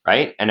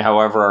 right? And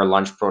however our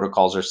lunch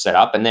protocols are set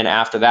up. And then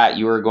after that,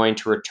 you are going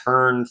to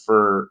return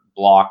for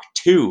block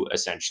 2,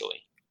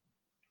 essentially.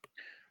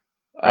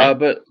 Right?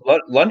 But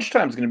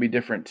lunchtime is going to be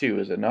different too,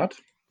 is it not?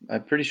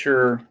 I'm pretty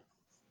sure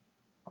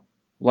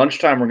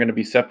lunchtime we're going to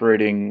be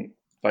separating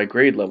by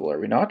grade level, are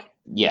we not?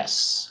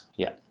 Yes.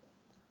 Yeah.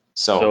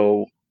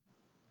 So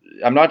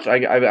I'm not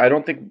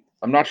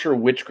sure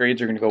which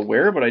grades are going to go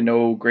where, but I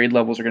know grade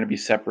levels are going to be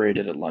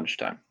separated at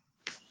lunchtime.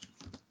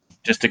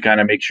 Just to kind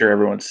of make sure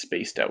everyone's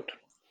spaced out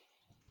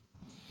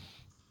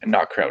and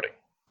not crowding.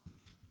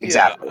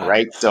 Exactly,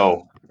 right?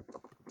 So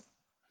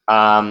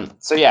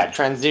yeah,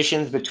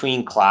 transitions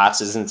between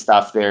classes and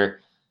stuff there.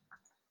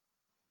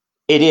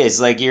 It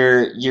is like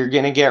you're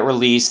going to get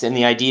released, and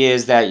the idea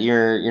is that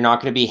you're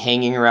not going to be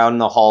hanging around in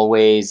the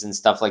hallways and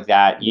stuff like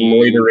that.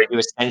 You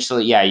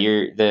essentially,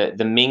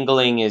 the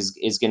mingling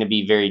is going to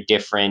be very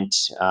different.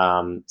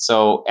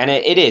 So, and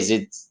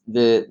it's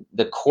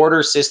the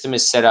quarter system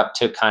is set up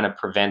to kind of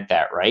prevent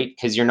that, right?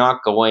 Because you're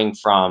not going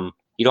from,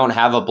 you don't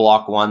have a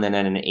block 1, then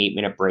an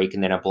 8-minute break,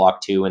 and then a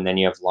block 2, and then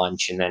you have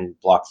lunch, and then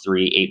block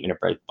 3, 8-minute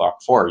break,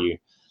 block 4. You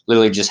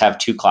literally just have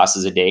 2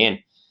 classes a day, and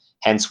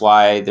hence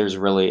why there's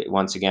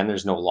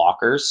no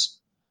lockers,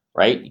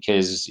 right?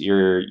 Because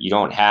you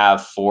don't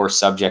have 4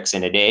 subjects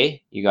in a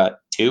day. You got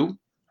 2,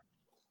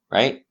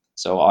 right?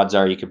 So odds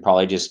are you could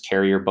probably just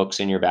carry your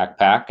books in your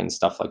backpack and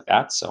stuff like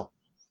that. So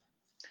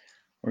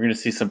we're going to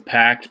see some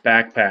packed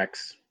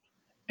backpacks.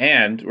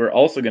 And we're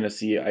also going to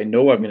see, I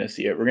know I'm going to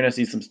see it, we're going to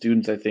see some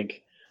students, I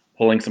think,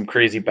 pulling some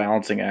crazy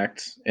balancing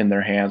acts in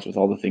their hands with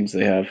all the things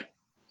they have.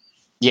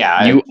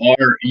 Yeah.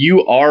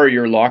 You are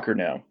your locker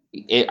now.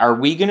 Are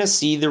we going to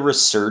see the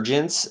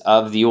resurgence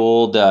of the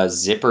old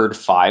zippered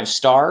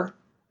 5-star?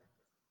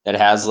 that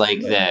has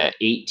like the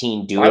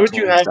 18 Why would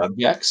you have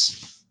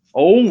subjects.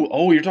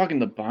 Oh, you're talking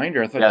the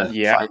binder. I thought,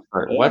 yeah.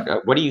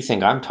 What do you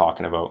think I'm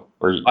talking about?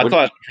 I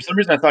thought for some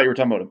reason I thought you were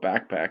talking about a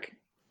backpack.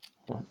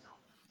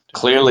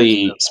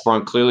 Clearly,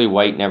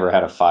 White never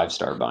had a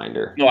 5-star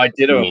binder. No, I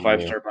did have a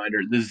 5-star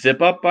binder. The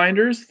zip up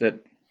binders that,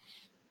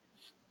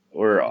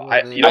 or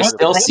I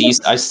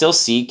still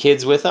see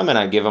kids with them, and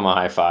I give them a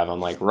high five. I'm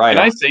like, right.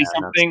 Can I say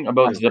something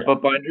about zip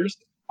up binders?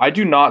 I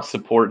do not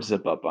support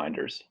zip up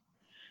binders.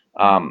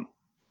 And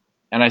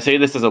I say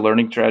this as a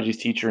learning strategies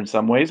teacher in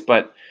some ways,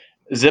 but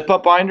zip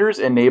up binders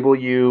enable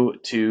you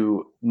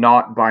to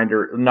not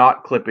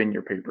clip in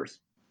your papers.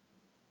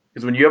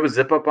 Because when you have a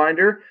zip up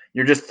binder,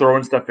 you're just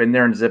throwing stuff in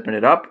there and zipping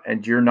it up,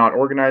 and you're not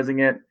organizing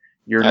it.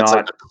 You're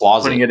not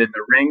putting it in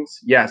the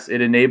rings. Yes,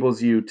 it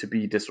enables you to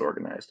be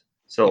disorganized.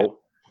 So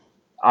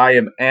I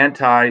am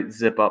anti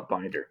zip up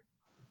binder.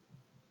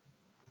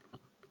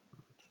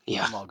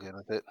 Yeah, I'm all good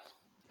with it.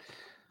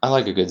 I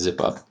like a good zip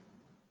up.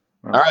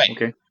 All right.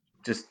 Okay.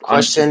 Just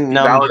question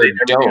number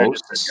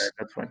dose.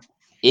 That's fine.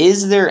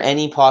 Is there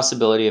any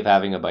possibility of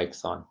having a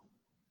bike-a-thon?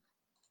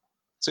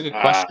 It's a good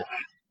question.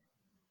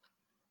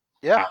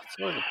 Yeah, it's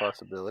always a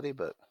possibility,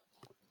 but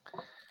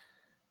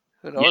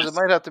who knows? Yes. It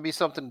might have to be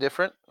something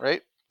different,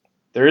 right?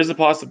 There is a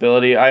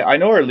possibility. I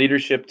know our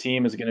leadership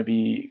team is going to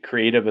be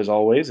creative as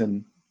always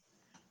and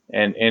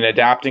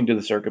adapting to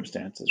the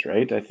circumstances,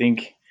 right? I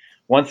think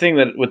one thing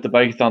that with the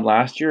bike-a-thon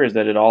last year is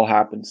that it all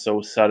happened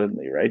so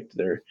suddenly, right?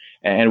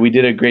 And we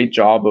did a great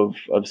job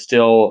of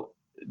still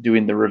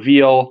doing the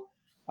reveal,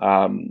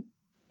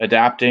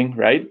 adapting,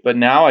 right? But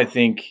now I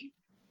think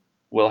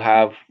we'll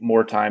have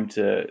more time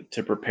to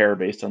prepare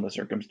based on the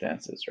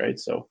circumstances, right?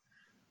 So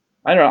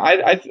I don't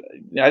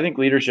know. I think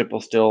leadership will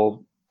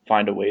still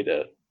find a way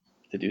to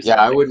do something. Yeah,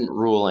 I wouldn't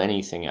rule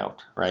anything out,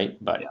 right?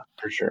 But yeah,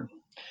 for sure.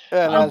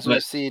 And as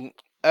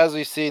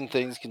we've seen,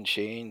 things can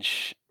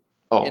change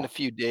in a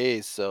few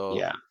days. So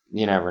yeah,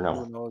 you never know,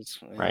 who knows,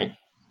 right?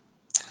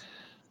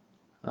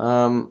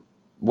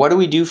 What do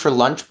we do for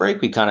lunch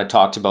break? We kind of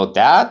talked about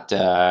that.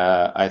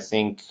 I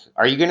think.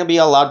 Are you going to be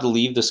allowed to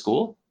leave the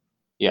school?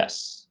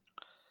 Yes.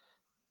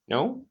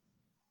 No?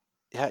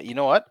 Yeah, you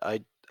know what?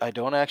 I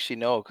don't actually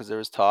know because there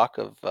was talk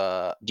of.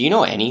 Do you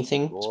know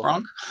anything,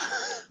 Sprunk?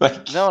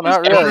 No,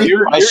 not really.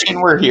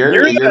 We're here.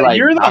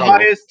 You're the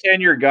highest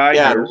tenure guy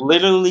here.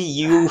 Literally,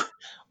 you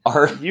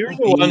are. You're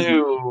the one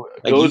who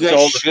goes to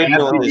all the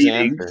fancy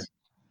meetings.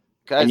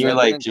 Guys, I've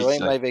been enjoying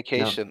my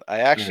vacation. No, I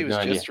actually was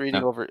just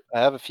reading over.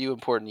 I have a few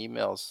important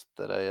emails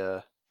that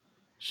I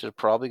should have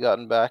probably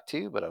gotten back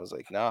to, but I was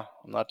like, no,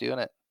 I'm not doing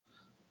it.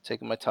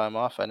 Taking my time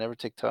off. I never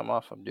take time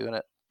off. I'm doing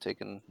it.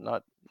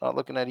 Not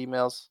looking at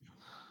emails,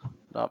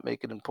 not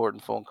making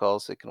important phone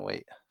calls. They can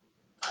wait.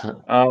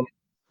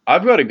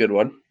 I've got a good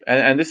one,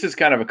 and this is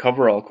kind of a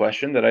coverall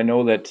question that I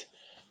know that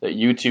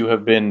you two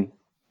have been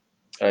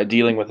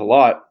dealing with a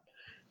lot.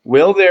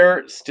 Will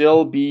there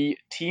still be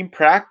team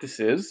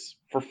practices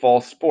for fall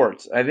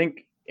sports? I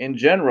think in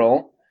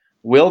general,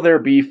 will there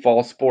be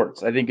fall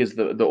sports? I think is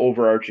the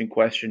overarching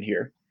question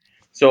here.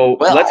 So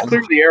let's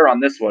clear the air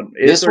on this one.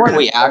 This one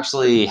we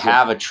actually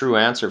have a true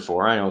answer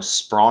for. I know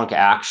Spronk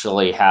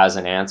actually has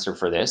an answer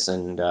for this,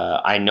 and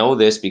I know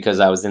this because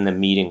I was in the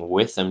meeting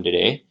with them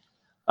today.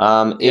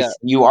 If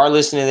you are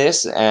listening to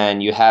this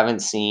and you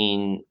haven't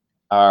seen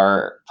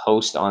our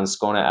post on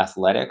Scona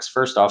Athletics,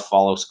 first off,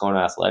 follow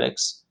Scona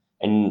Athletics,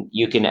 and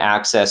you can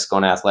access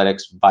Scona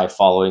Athletics by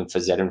following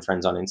Fazette and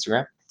Friends on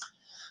Instagram.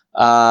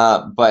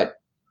 But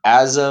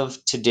as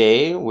of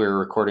today, we're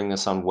recording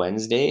this on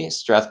Wednesday.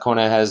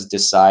 Strathcona has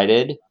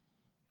decided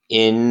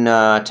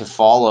to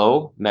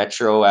follow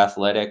Metro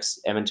Athletics,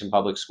 Edmonton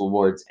Public School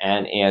Boards,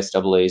 and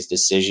ASAA's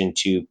decision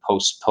to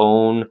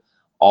postpone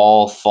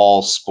all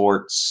fall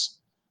sports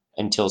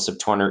until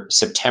September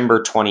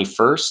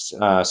 21st.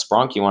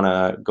 Spronk, you want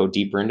to go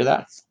deeper into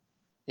that?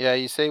 Yeah,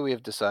 you say we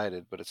have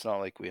decided, but it's not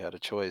like we had a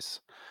choice.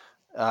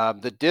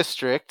 The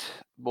district,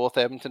 both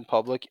Edmonton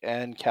Public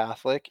and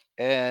Catholic,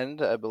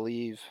 and I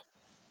believe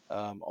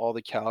all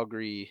the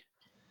Calgary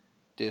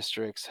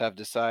districts have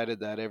decided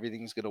that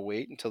everything's going to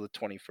wait until the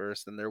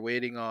 21st, and they're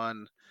waiting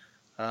on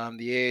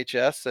the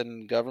AHS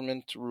and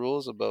government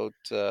rules about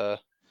the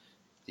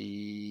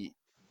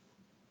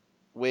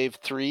phase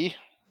 3.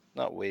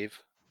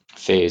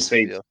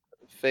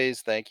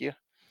 Thank you.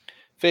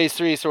 Phase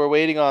 3. So we're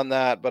waiting on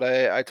that, but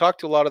I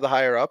talked to a lot of the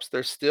higher ups.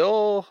 They're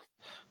still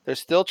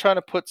trying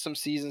to put some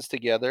seasons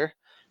together,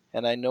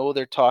 and I know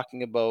they're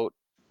talking about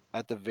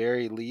at the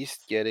very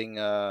least getting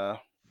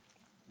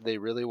they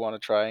really want to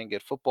try and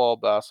get football,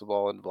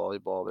 basketball, and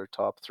volleyball, their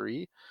top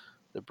 3,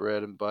 the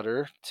bread and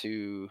butter,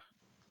 to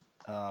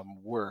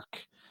work.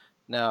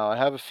 Now, I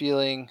have a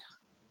feeling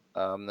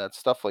that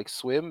stuff like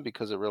swim,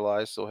 because it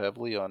relies so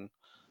heavily on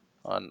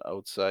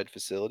outside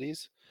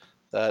facilities,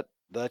 that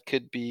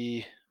could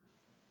be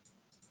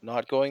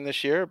not going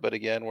this year, but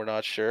again, we're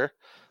not sure.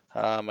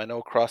 I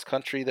know cross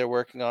country, they're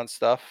working on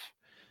stuff,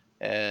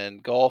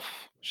 and golf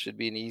should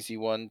be an easy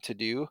one to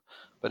do.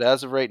 But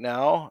as of right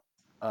now,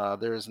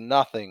 there's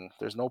nothing.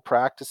 There's no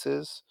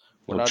practices.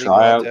 We're not even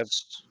allowed to have,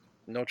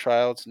 no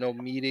tryouts, no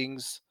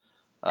meetings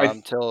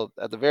until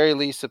at the very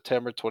least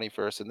September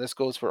 21st, and this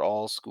goes for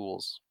all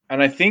schools.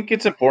 And I think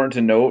it's important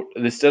to note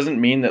this doesn't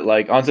mean that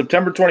like on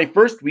September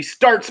 21st we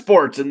start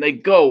sports and they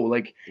go.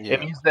 Like it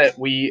means that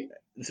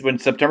when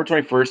September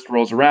 21st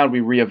rolls around, we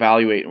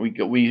reevaluate and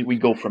we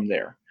go from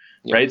there,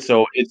 right?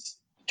 So it's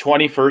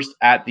 21st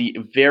at the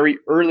very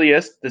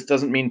earliest. This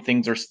doesn't mean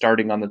things are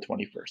starting on the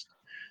 21st.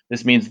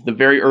 This means the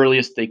very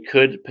earliest they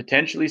could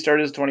potentially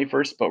start is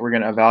 21st, but we're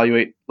going to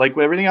evaluate like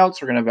with everything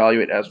else. We're going to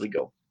evaluate as we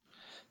go.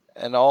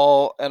 And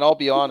I'll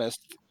be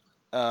honest,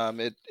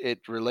 it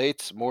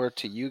relates more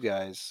to you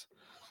guys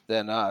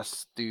than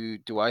us.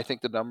 Do I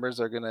think the numbers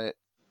are going to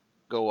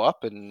go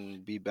up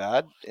and be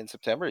bad in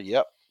September?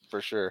 Yep,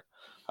 for sure.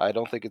 I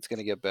don't think it's going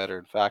to get better.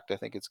 In fact, I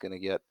think it's going to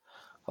get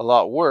a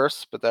lot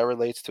worse. But that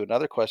relates to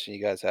another question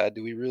you guys had.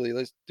 Do we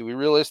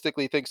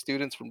realistically think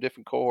students from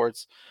different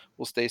cohorts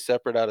will stay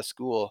separate out of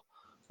school?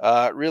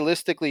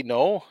 Realistically,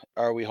 no.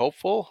 Are we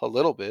hopeful? A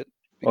little bit.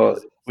 Well,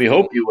 we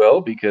hope you will,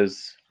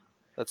 because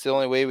that's the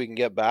only way we can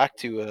get back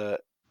to a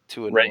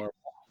right. normal.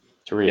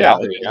 To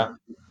reality, yeah.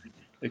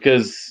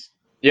 Because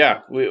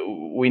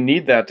we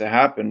need that to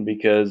happen,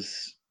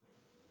 because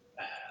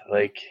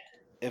like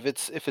if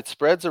it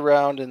spreads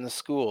around in the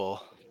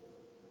school,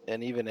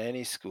 and even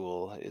any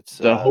school, it's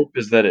the hope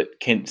is that it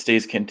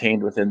stays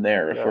contained within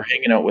there. If we're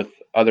hanging out with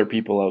other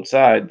people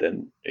outside,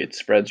 then it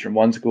spreads from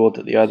one school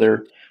to the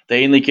other. The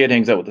Ainley kid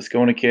hangs out with the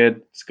Scona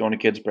kid. Scona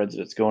kid spreads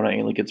it at Scona.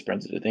 Ainley kid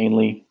spreads it at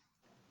Ainley.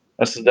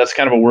 That's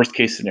kind of a worst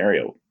case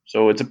scenario.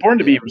 So it's important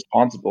to be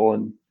responsible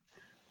and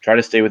try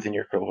to stay within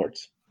your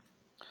cohorts.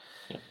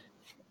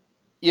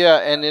 Yeah,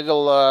 and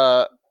it'll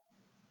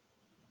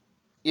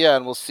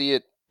and we'll see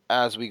it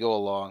as we go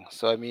along.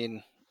 So I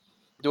mean,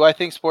 do I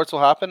think sports will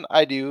happen?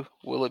 I do.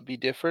 Will it be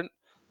different?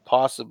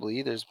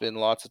 Possibly. There's been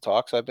lots of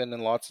talks. I've been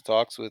in lots of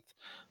talks with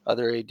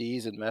other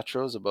ADs and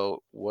metros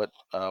about what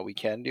we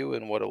can do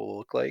and what it will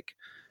look like.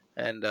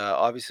 And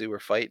obviously we're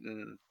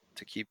fighting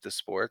to keep the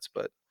sports,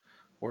 but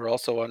we're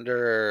also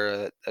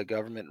under a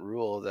government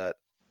rule that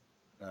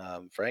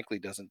frankly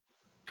doesn't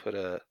put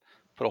a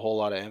whole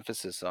lot of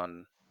emphasis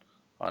on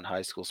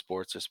high school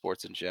sports or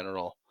sports in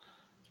general.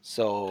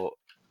 So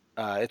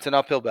it's an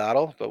uphill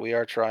battle, but we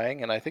are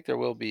trying, and I think there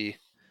will be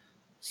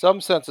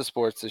some sense of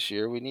sports this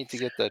year. We need to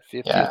get that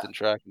 50th in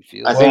track and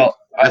field.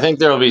 I think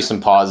there will be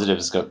some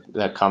positives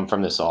that come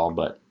from this all,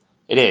 but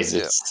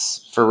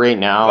it's for right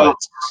now.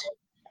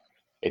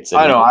 It's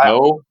a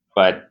no,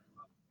 but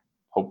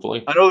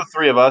hopefully. I know the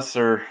three of us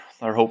are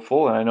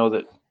hopeful, and I know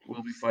that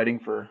we'll be fighting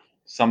for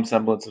some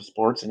semblance of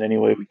sports in any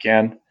way we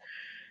can.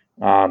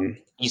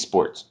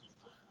 Esports.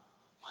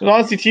 And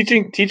honestly,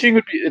 teaching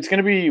would be. It's going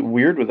to be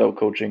weird without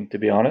coaching. To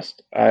be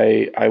honest,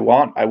 I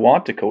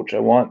want to coach. I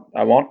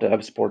want to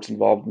have sports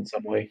involved in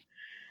some way.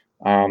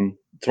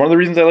 It's one of the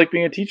reasons I like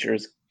being a teacher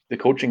is the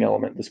coaching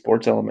element, the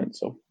sports element.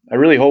 So I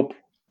really hope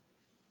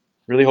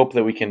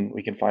that we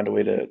can find a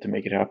way to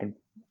make it happen.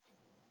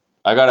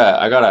 I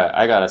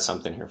got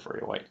something here for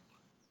you, White.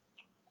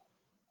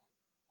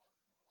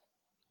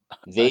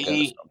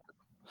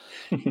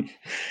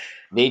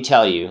 They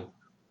tell you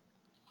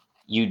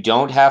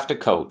don't have to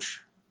coach,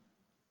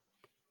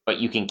 but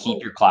you can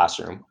keep your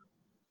classroom.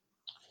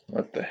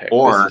 What the heck?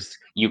 Or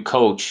you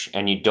coach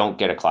and you don't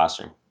get a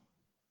classroom.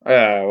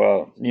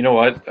 Well, you know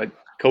what? I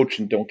coach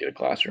and don't get a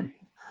classroom.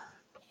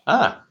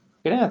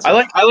 Good answer.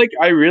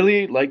 I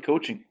really like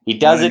coaching. He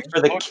does it for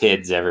the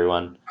kids,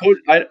 everyone.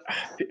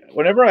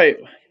 Whenever I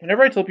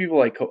tell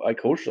people I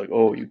coach, like,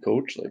 oh, you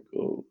coach, like,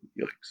 oh,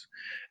 yikes.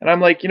 And I'm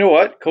like, you know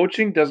what?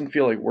 Coaching doesn't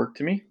feel like work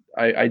to me.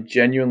 I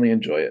genuinely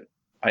enjoy it.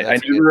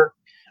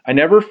 I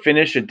never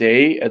finish a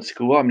day at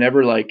school. I'm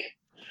never like,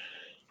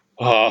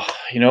 oh,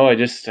 I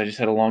just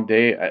had a long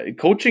day.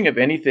 Coaching, if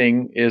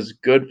anything, is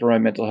good for my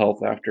mental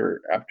health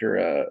after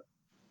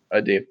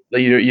a day.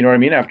 You know what I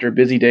mean? After a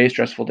busy day,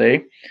 stressful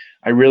day,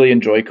 I really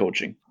enjoy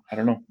coaching. I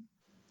don't know.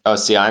 Oh,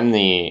 see,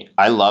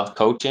 I love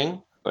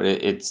coaching, but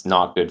it's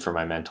not good for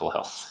my mental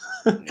health.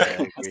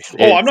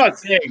 I'm not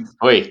saying.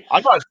 Wait,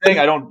 I'm not saying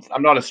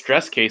I'm not a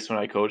stress case when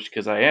I coach,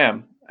 because I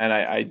am, and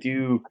I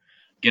do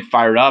get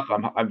fired up.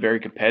 I'm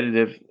very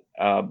competitive.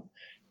 I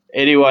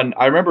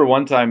remember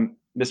one time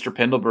Mr.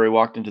 Pendlebury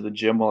walked into the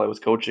gym while I was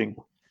coaching,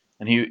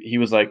 and he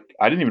was like,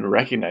 "I didn't even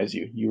recognize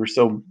you. You were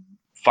so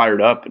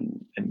fired up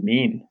and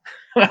mean."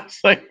 I was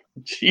like,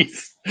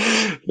 "Jeez,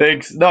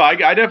 thanks." No, I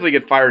definitely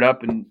get fired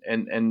up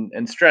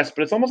and stressed,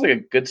 but it's almost like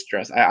a good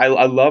stress. I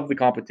love the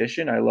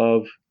competition. I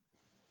love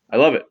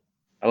it.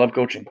 I love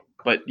coaching,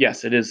 but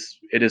yes, it is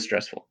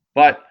stressful.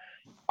 But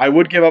I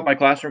would give up my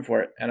classroom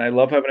for it, and I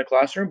love having a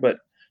classroom. But at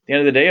the end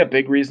of the day, a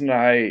big reason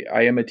I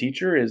am a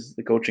teacher is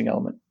the coaching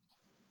element.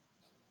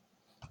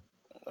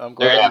 I'm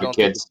glad you don't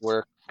think it's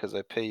work, because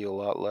I pay you a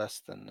lot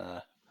less than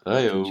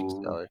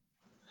teaching salary.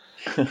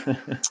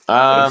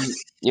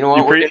 You know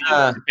what?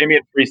 You pay me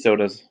at free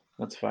sodas.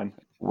 That's fine.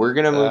 We're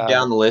gonna move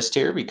down the list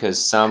here, because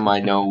some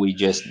I know we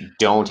just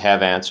don't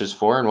have answers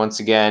for. And once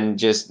again,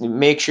 just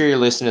make sure you're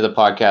listening to the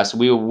podcast.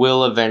 We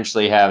will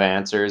eventually have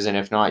answers, and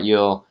if not,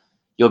 you'll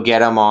you'll get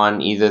them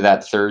on either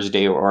that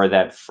Thursday or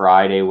that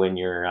Friday when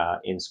you're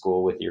in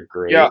school with your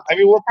grades. Yeah, I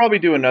mean, we'll probably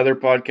do another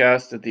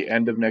podcast at the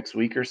end of next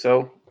week or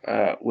so.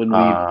 When we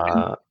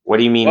what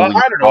do you mean? Well,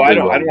 I don't know. I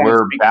don't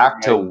We're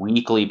back to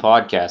weekly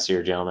podcasts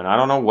here, gentlemen. I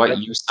don't know what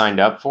you signed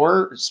up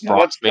for.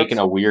 Sprock's making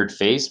a weird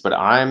face, but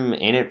I'm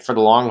in it for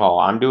the long haul.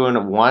 I'm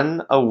doing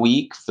one a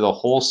week for the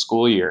whole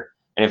school year,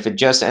 and if it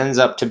just ends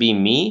up to be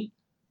me,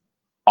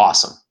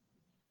 awesome.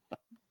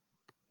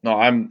 No,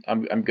 I'm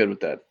good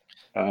with that.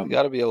 It's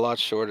got to be a lot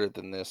shorter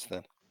than this,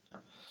 then.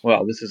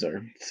 Well, this is our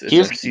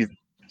season.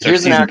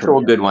 Here's an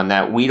actual good one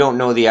that we don't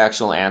know the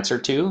actual answer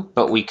to,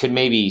 but we could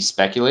maybe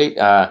speculate.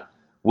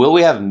 Will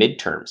we have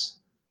midterms?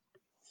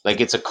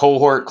 Like, it's a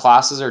cohort.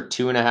 Classes are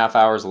 2.5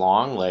 hours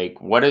long. Like,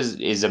 what is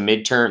a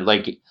midterm?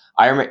 Like,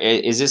 I remember,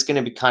 is this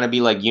going to be kind of be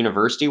like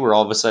university, where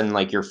all of a sudden,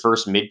 like, your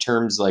first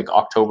midterms like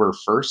October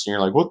 1st, and you're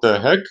like, what the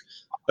heck?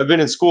 I've been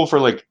in school for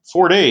like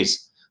 4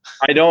 days.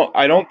 I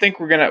don't think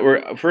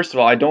first of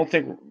all, I don't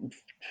think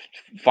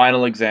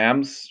final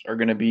exams are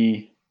going to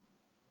be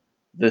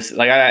this,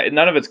 like,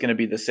 none of it's going to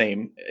be the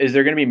same. Is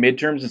there going to be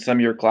midterms in some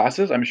of your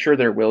classes? I'm sure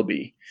there will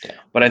be,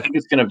 but I think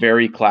it's going to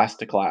vary class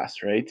to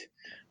class, right?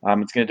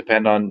 It's going to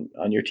depend on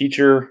your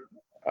teacher.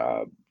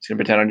 It's going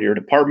to depend on your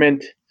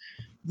department,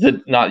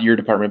 not your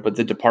department, but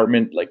the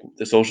department, like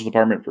the social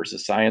department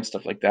versus science,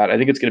 stuff like that. I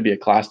think it's going to be a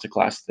class to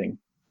class thing.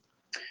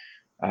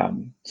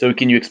 So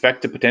can you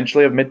expect to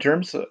potentially have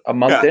midterms a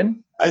month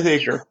in? I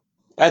think sure.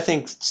 I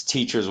think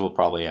teachers will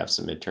probably have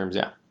some midterms.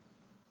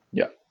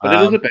 Yeah, but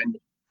it'll depend.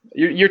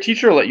 Your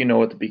teacher will let you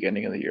know at the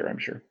beginning of the year. I'm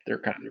sure they're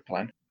kind of their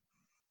plan.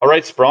 All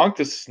right, Spronk.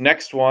 This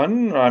next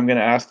one I'm going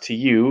to ask to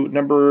you.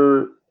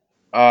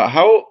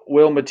 How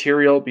will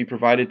material be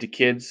provided to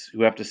kids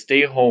who have to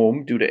stay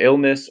home due to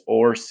illness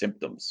or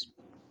symptoms?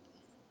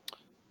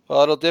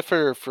 Well, it'll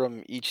differ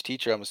from each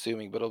teacher, I'm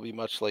assuming, but it'll be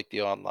much like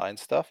the online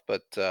stuff,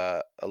 but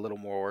a little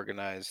more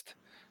organized,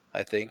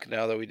 I think,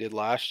 now that we did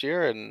last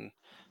year. And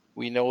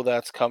we know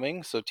that's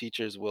coming, so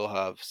teachers will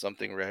have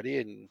something ready,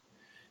 and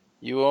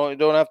you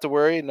don't have to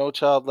worry. No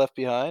child left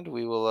behind.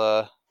 We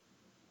will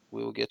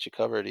get you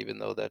covered, even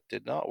though that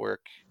did not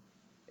work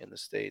in the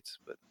States.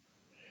 But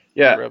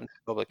yeah,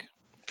 public.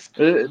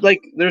 Like,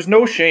 there's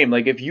no shame.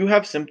 Like, if you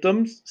have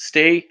symptoms,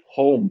 stay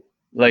home.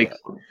 Like,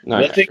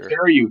 we'll take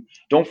care of you.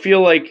 Don't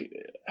feel like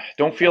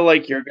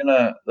you're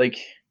gonna, like,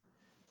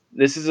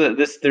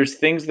 there's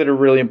things that are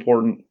really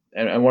important,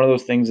 and one of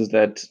those things is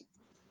that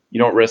you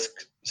don't risk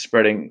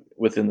spreading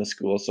within the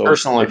school. So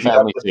personal and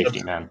family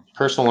safety, man.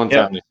 Personal and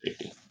family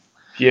safety.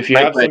 If you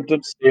have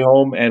symptoms, stay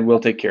home, and we'll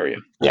take care of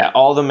you. Yeah,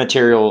 all the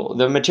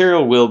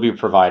material will be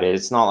provided.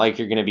 It's not like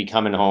you're going to be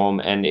coming home,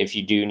 and if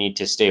you do need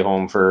to stay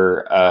home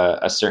for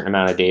a certain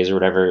amount of days or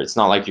whatever, it's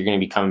not like you're going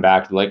to be coming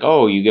back like,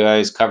 oh, you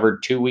guys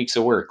covered 2 weeks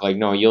of work. Like,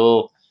 no,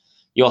 you'll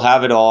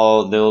have it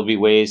all. There'll be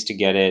ways to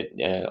get it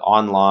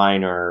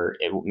online, or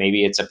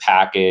maybe it's a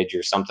package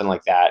or something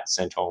like that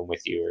sent home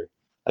with you, or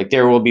like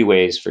there will be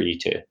ways for you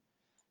to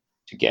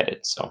get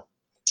it. So,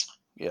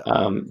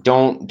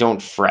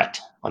 don't fret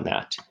on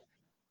that.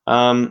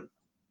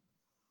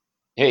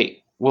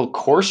 Hey, will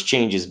course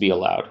changes be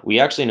allowed? We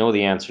actually know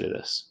the answer to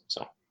this.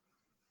 So,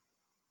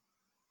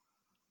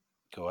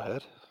 go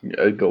ahead.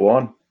 Go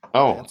on.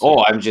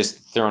 Oh, I'm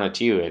just throwing it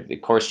to you. The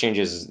course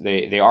changes,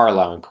 they are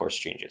allowing course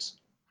changes.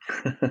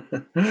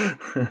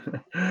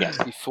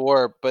 Yes,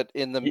 before, but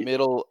in the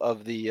middle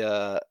of the,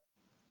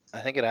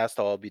 I think it has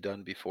to all be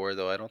done before,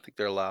 though. I don't think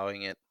they're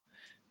allowing it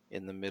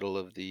in the middle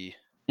of the.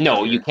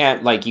 No, year. You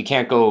can't. Like, you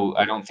can't go.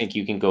 I don't think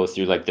you can go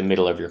through like the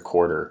middle of your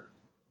quarter.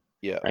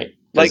 Yeah. Right.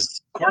 Like,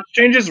 course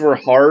changes were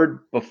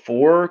hard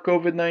before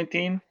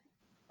COVID-19,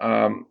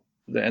 and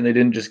they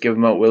didn't just give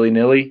them out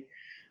willy-nilly.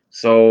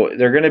 So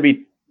they're going to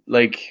be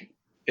like,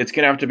 it's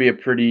going to have to be a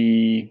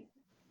pretty,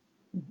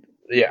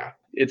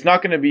 it's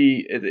not going to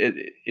be,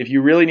 if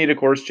you really need a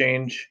course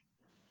change,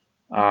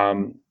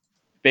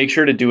 make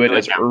sure to do it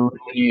as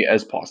early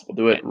as possible.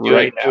 Do it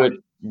right now.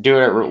 Do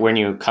it when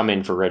you come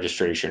in for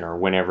registration or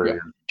whenever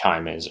your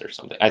time is or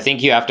something. I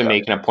think you have to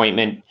make an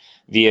appointment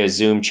via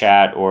Zoom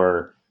chat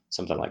or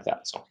something like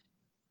that. So,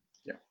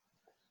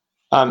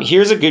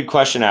 here's a good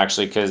question,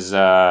 actually, because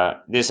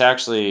this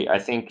actually, I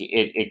think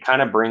it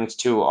kind of brings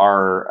to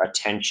our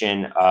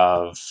attention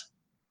of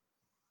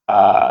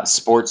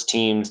sports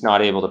teams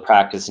not able to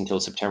practice until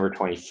September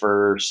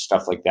 21st,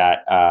 stuff like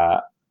that.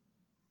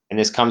 And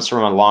this comes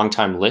from a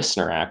longtime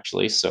listener,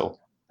 actually. So,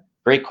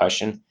 great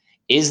question.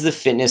 Is the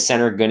fitness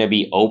center going to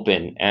be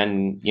open?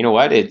 And you know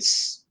what?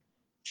 It's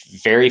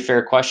very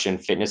fair question.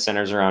 Fitness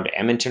centers around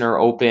Edmonton are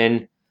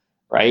open.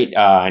 Right.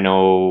 I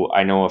know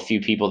a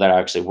few people that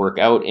actually work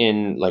out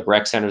in like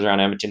rec centers around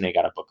Edmonton. They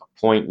got to book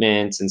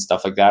appointments and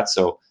stuff like that.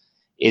 So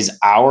is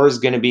ours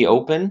going to be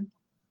open?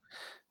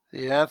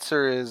 The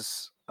answer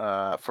is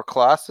for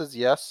classes,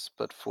 yes,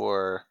 but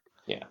for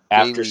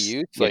after daily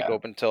use, like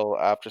open till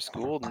after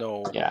school,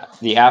 no. Yeah,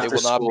 the after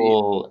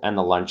school and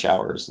the lunch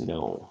hours,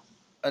 no.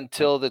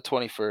 Until the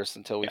 21st,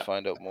 until we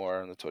find out more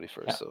on the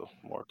 21st. So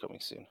more coming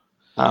soon.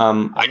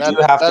 I do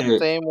have to.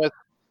 Same with.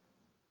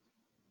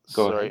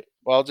 Go ahead.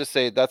 Well, I'll just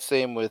say that's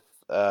same with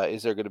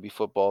is there going to be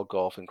football,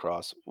 golf, and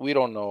cross? We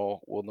don't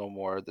know. We'll know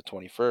more the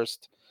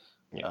 21st.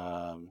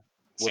 Yeah. Will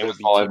Same there with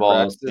be team volleyball,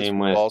 practices same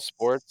for with all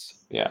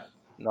sports? yeah.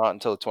 Not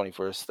until the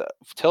 21st.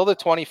 Till the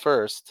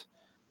 21st,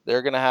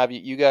 they're going to have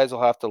you guys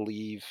will have to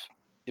leave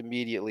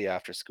immediately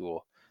after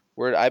school.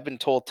 I've been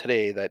told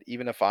today that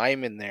even if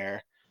I'm in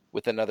there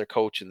with another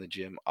coach in the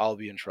gym, I'll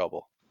be in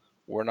trouble.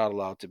 We're not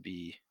allowed to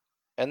be,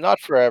 and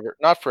not forever,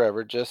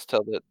 just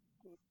till the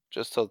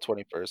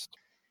 21st.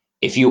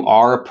 If you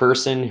are a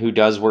person who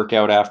does work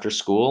out after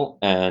school,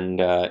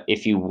 and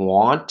if you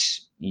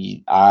want,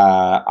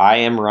 I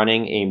am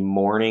running a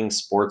morning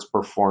sports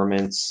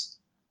performance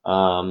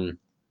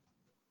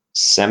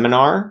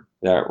seminar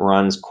that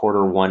runs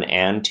quarter 1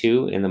 and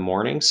 2 in the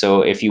morning.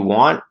 So if you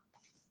want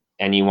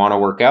and you want to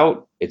work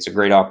out, it's a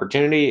great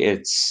opportunity.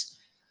 It's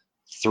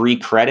 3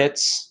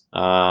 credits.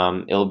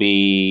 It'll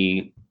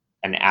be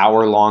an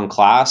hour-long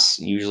class,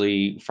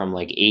 usually from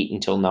like 8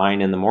 until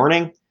 9 in the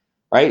morning,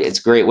 right? It's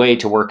a great way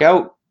to work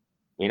out.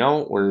 You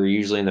know, we're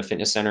usually in the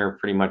fitness center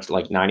pretty much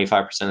like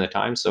 95% of the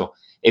time. So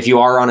if you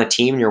are on a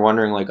team and you're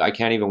wondering like, I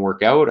can't even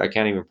work out, I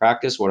can't even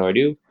practice, what do I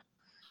do?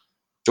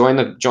 Join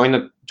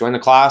the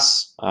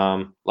class.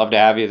 Love to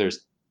have you.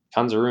 There's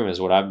tons of room is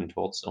what I've been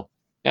told. So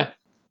yeah.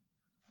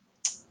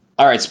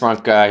 All right,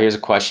 Sprunk, here's a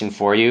question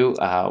for you.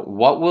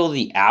 What will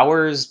the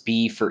hours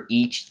be for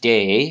each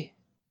day,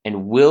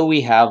 and will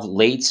we have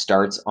late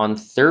starts on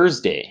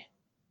Thursday?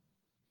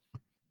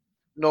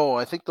 No,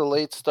 I think the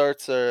late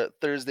starts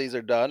Thursdays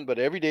are done, but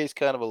every day is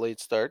kind of a late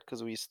start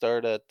because we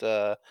start at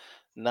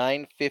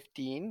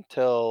 9:15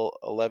 till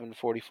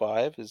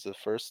 11:45 is the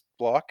first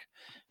block,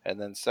 and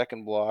then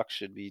second block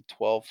should be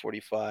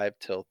 12:45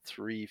 till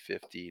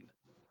 3:15.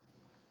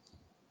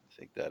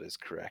 I think that is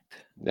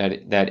correct.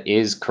 That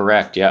is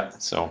correct. Yeah.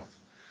 So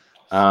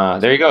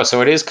there you go.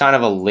 So it is kind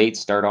of a late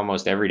start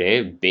almost every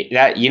day.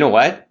 That, you know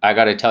what? I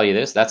got to tell you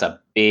this. That's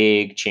a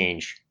big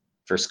change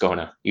for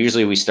Skona.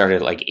 Usually we start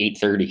at like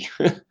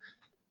 8:30.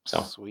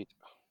 So sweet.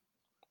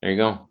 There you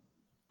go.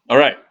 All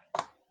right.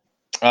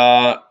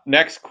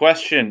 Next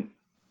question.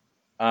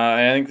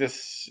 I think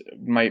this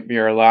might be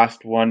our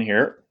last one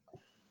here.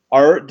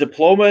 Are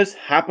diplomas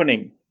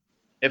happening?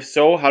 If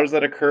so, how does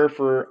that occur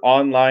for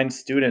online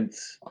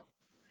students?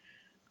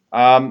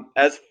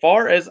 As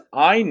far as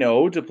I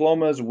know,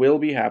 diplomas will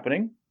be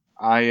happening.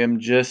 I am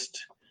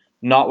just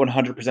not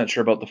 100%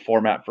 sure about the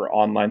format for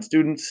online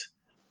students.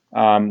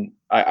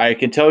 I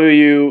can tell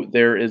you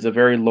there is a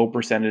very low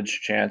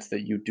percentage chance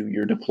that you do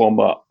your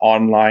diploma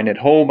online at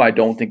home. I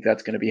don't think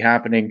that's going to be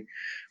happening,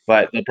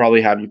 but they'll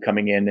probably have you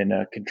coming in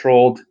a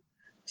controlled,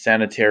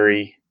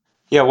 sanitary.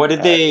 Yeah, what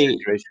did they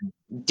situation.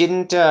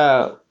 didn't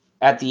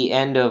at the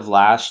end of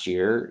last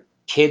year,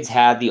 kids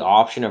had the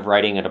option of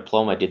writing a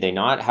diploma, did they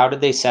not? How did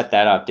they set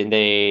that up? Didn't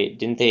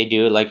they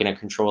do it like in a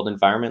controlled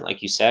environment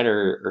like you said,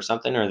 or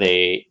something, or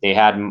they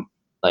had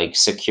like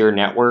secure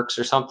networks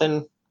or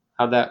something?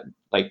 How that,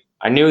 like,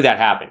 I knew that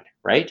happened,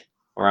 right?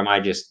 Or am I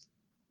just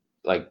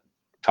like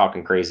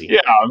talking crazy?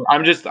 Yeah,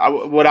 I'm just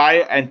what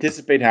I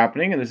anticipate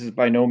happening, and this is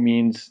by no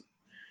means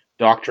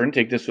doctrine.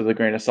 Take this with a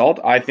grain of salt.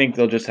 I think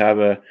they'll just have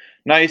a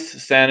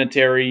nice,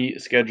 sanitary,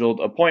 scheduled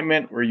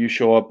appointment where you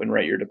show up and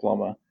write your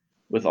diploma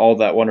with all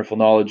that wonderful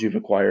knowledge you've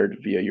acquired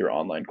via your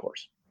online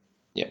course.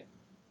 Yeah.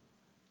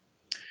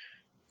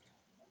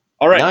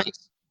 All right.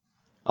 Nice.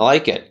 I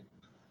like it.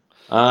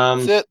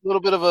 That's it. A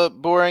little bit of a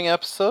boring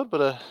episode,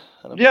 but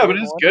yeah, but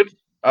it's good.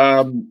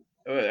 I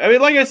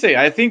mean, like I say,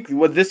 I think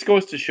what this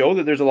goes to show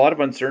that there's a lot of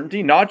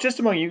uncertainty, not just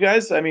among you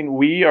guys. I mean,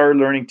 we are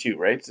learning too,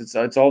 right?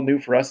 It's all new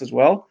for us as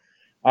well,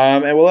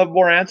 and we'll have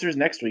more answers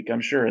next week,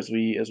 I'm sure, as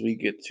we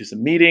get to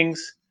some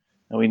meetings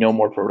and we know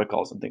more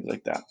protocols and things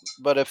like that.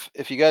 But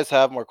if you guys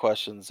have more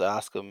questions,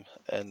 ask them,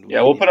 and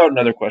we'll put out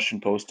another question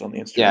post on the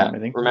Instagram. Yeah, I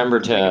think. Remember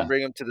to we can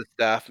bring them to the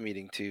staff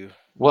meeting too.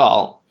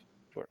 Well,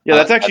 yeah,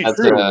 that's actually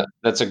true.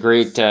 That's a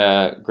great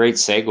great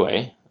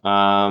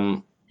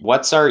segue.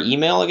 What's our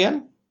email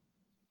again?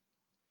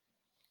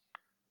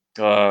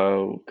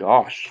 Oh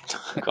gosh.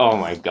 Oh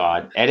my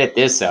God! Edit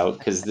this out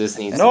because this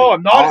needs. No,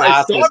 I'm not.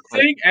 I stop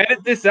saying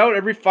edit this out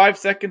every 5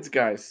 seconds,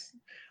 guys.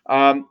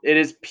 It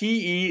is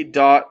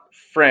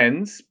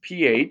pe.friends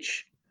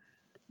ph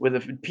with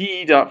a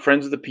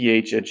pe.friends with a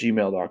ph at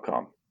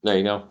gmail.com. There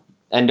you go.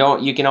 And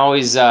you can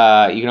always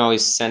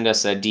send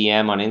us a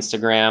DM on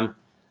Instagram.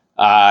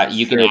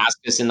 You can ask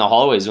us in the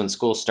hallways when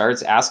school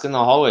starts. Ask in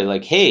the hallway,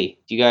 like, hey,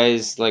 do you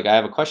guys, like, I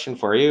have a question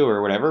for you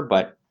or whatever.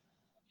 But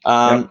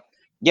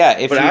yeah,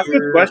 if but ask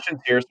us questions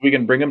here so we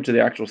can bring them to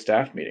the actual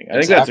staff meeting. I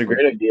think that's a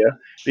great idea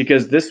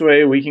because this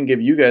way we can give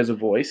you guys a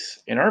voice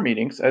in our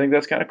meetings. I think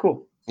that's kind of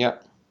cool. Yeah.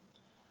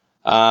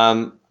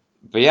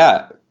 But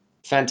yeah,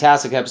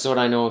 fantastic episode.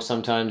 I know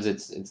sometimes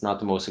it's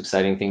not the most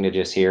exciting thing to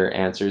just hear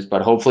answers,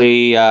 but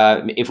hopefully,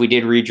 if we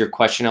did read your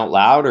question out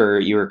loud or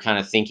you were kind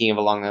of thinking of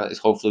along those,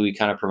 hopefully we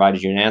kind of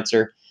provided you an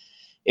answer.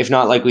 If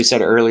not, like we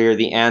said earlier,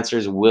 the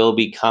answers will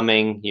be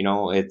coming. You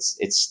know, it's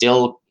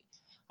still,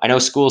 I know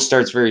school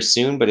starts very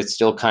soon, but it's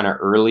still kind of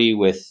early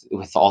with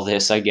all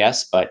this, I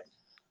guess. But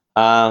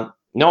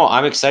No,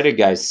 I'm excited,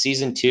 guys.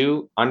 Season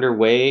 2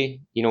 underway.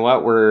 You know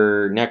what?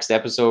 Next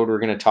episode, we're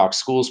going to talk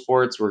school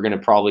sports. We're going to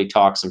probably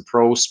talk some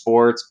pro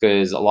sports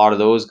because a lot of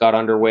those got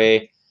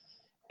underway.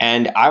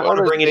 And I want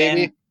to bring it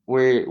in.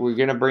 We're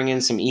going to bring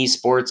in some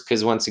esports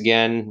because once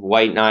again,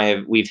 White and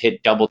I we've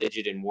hit double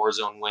digit in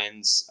Warzone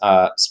wins.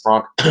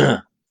 Spronk,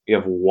 you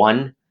have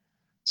one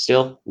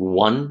still.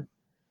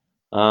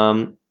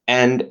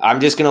 And I'm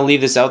just going to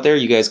leave this out there.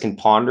 You guys can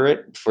ponder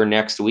it for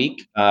next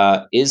week.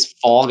 Is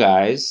Fall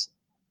Guys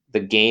the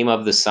game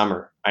of the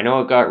summer? I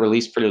know it got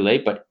released pretty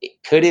late, but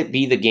could it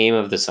be the game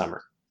of the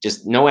summer?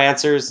 Just no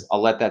answers.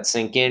 I'll let that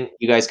sink in.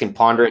 You guys can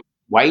ponder it.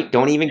 White,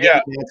 don't even give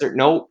me an answer.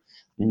 No,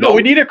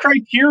 we need a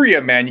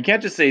criteria, man. You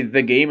can't just say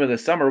the game of the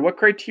summer. What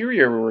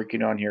criteria are we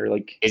working on here?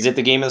 Like, is it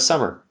the game of the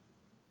summer?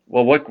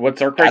 Well,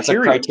 what's our criteria? That's a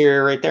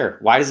criteria right there.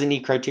 Why does it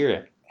need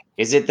criteria?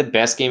 Is it the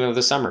best game of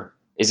the summer?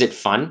 Is it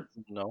fun?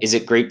 No. Is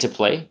it great to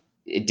play?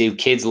 Do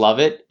kids love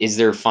it? Is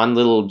there fun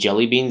little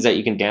jelly beans that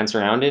you can dance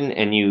around in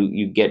and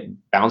you get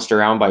bounced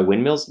around by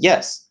windmills?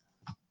 Yes.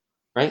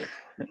 Right?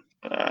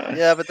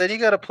 Yeah, but then you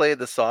got to play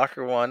the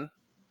soccer one.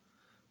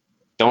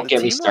 Don't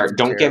get me started.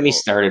 Don't get me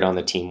started on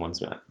the team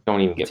ones, man.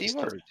 Don't even get me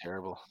started. Team ones are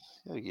terrible.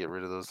 You got to get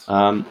rid of those.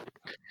 And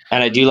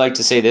I do like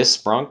to say this,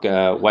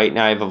 Sprunk. White and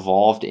I have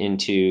evolved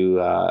into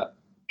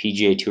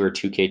PGA Tour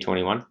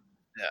 2K21.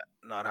 Yeah,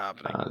 not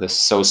happening. The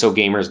So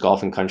Gamers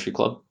Golf and Country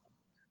Club.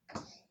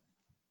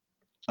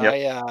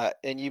 Yep.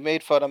 And you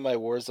made fun of my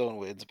Warzone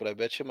wins, but I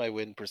bet you my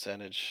win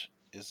percentage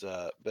is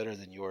better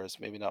than yours.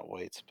 Maybe not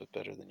White's, but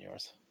better than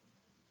yours.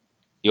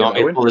 You want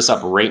me to pull this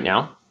up right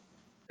now?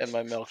 And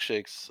my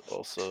milkshakes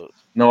also.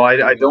 No,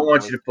 I don't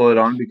want you to pull it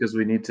on because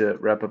we need to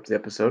wrap up the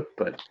episode.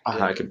 But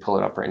I could pull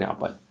it up right now.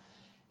 But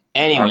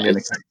anyway,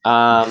 that's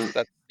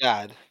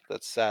sad.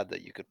 That's sad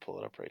that you could pull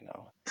it up right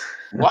now.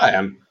 Why?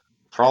 I'm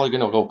probably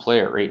gonna go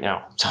play it right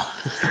now.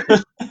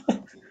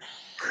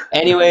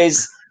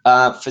 Anyways,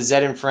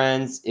 Fazette and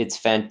friends, it's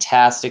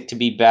fantastic to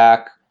be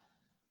back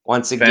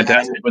once again.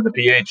 Fantastic with the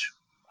PH.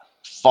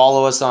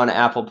 Follow us on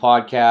Apple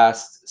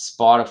Podcasts,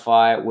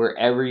 Spotify,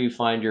 wherever you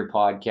find your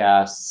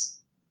podcasts.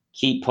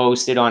 Keep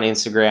posted on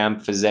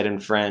Instagram, Fazette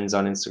and Friends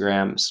on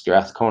Instagram,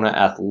 Strathcona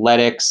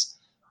Athletics,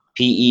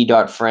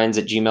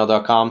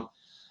 pe.friends@gmail.com.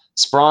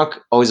 Spronk,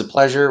 always a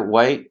pleasure.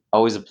 White,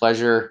 always a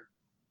pleasure.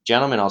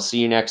 Gentlemen, I'll see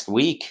you next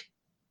week.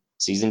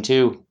 Season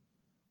 2.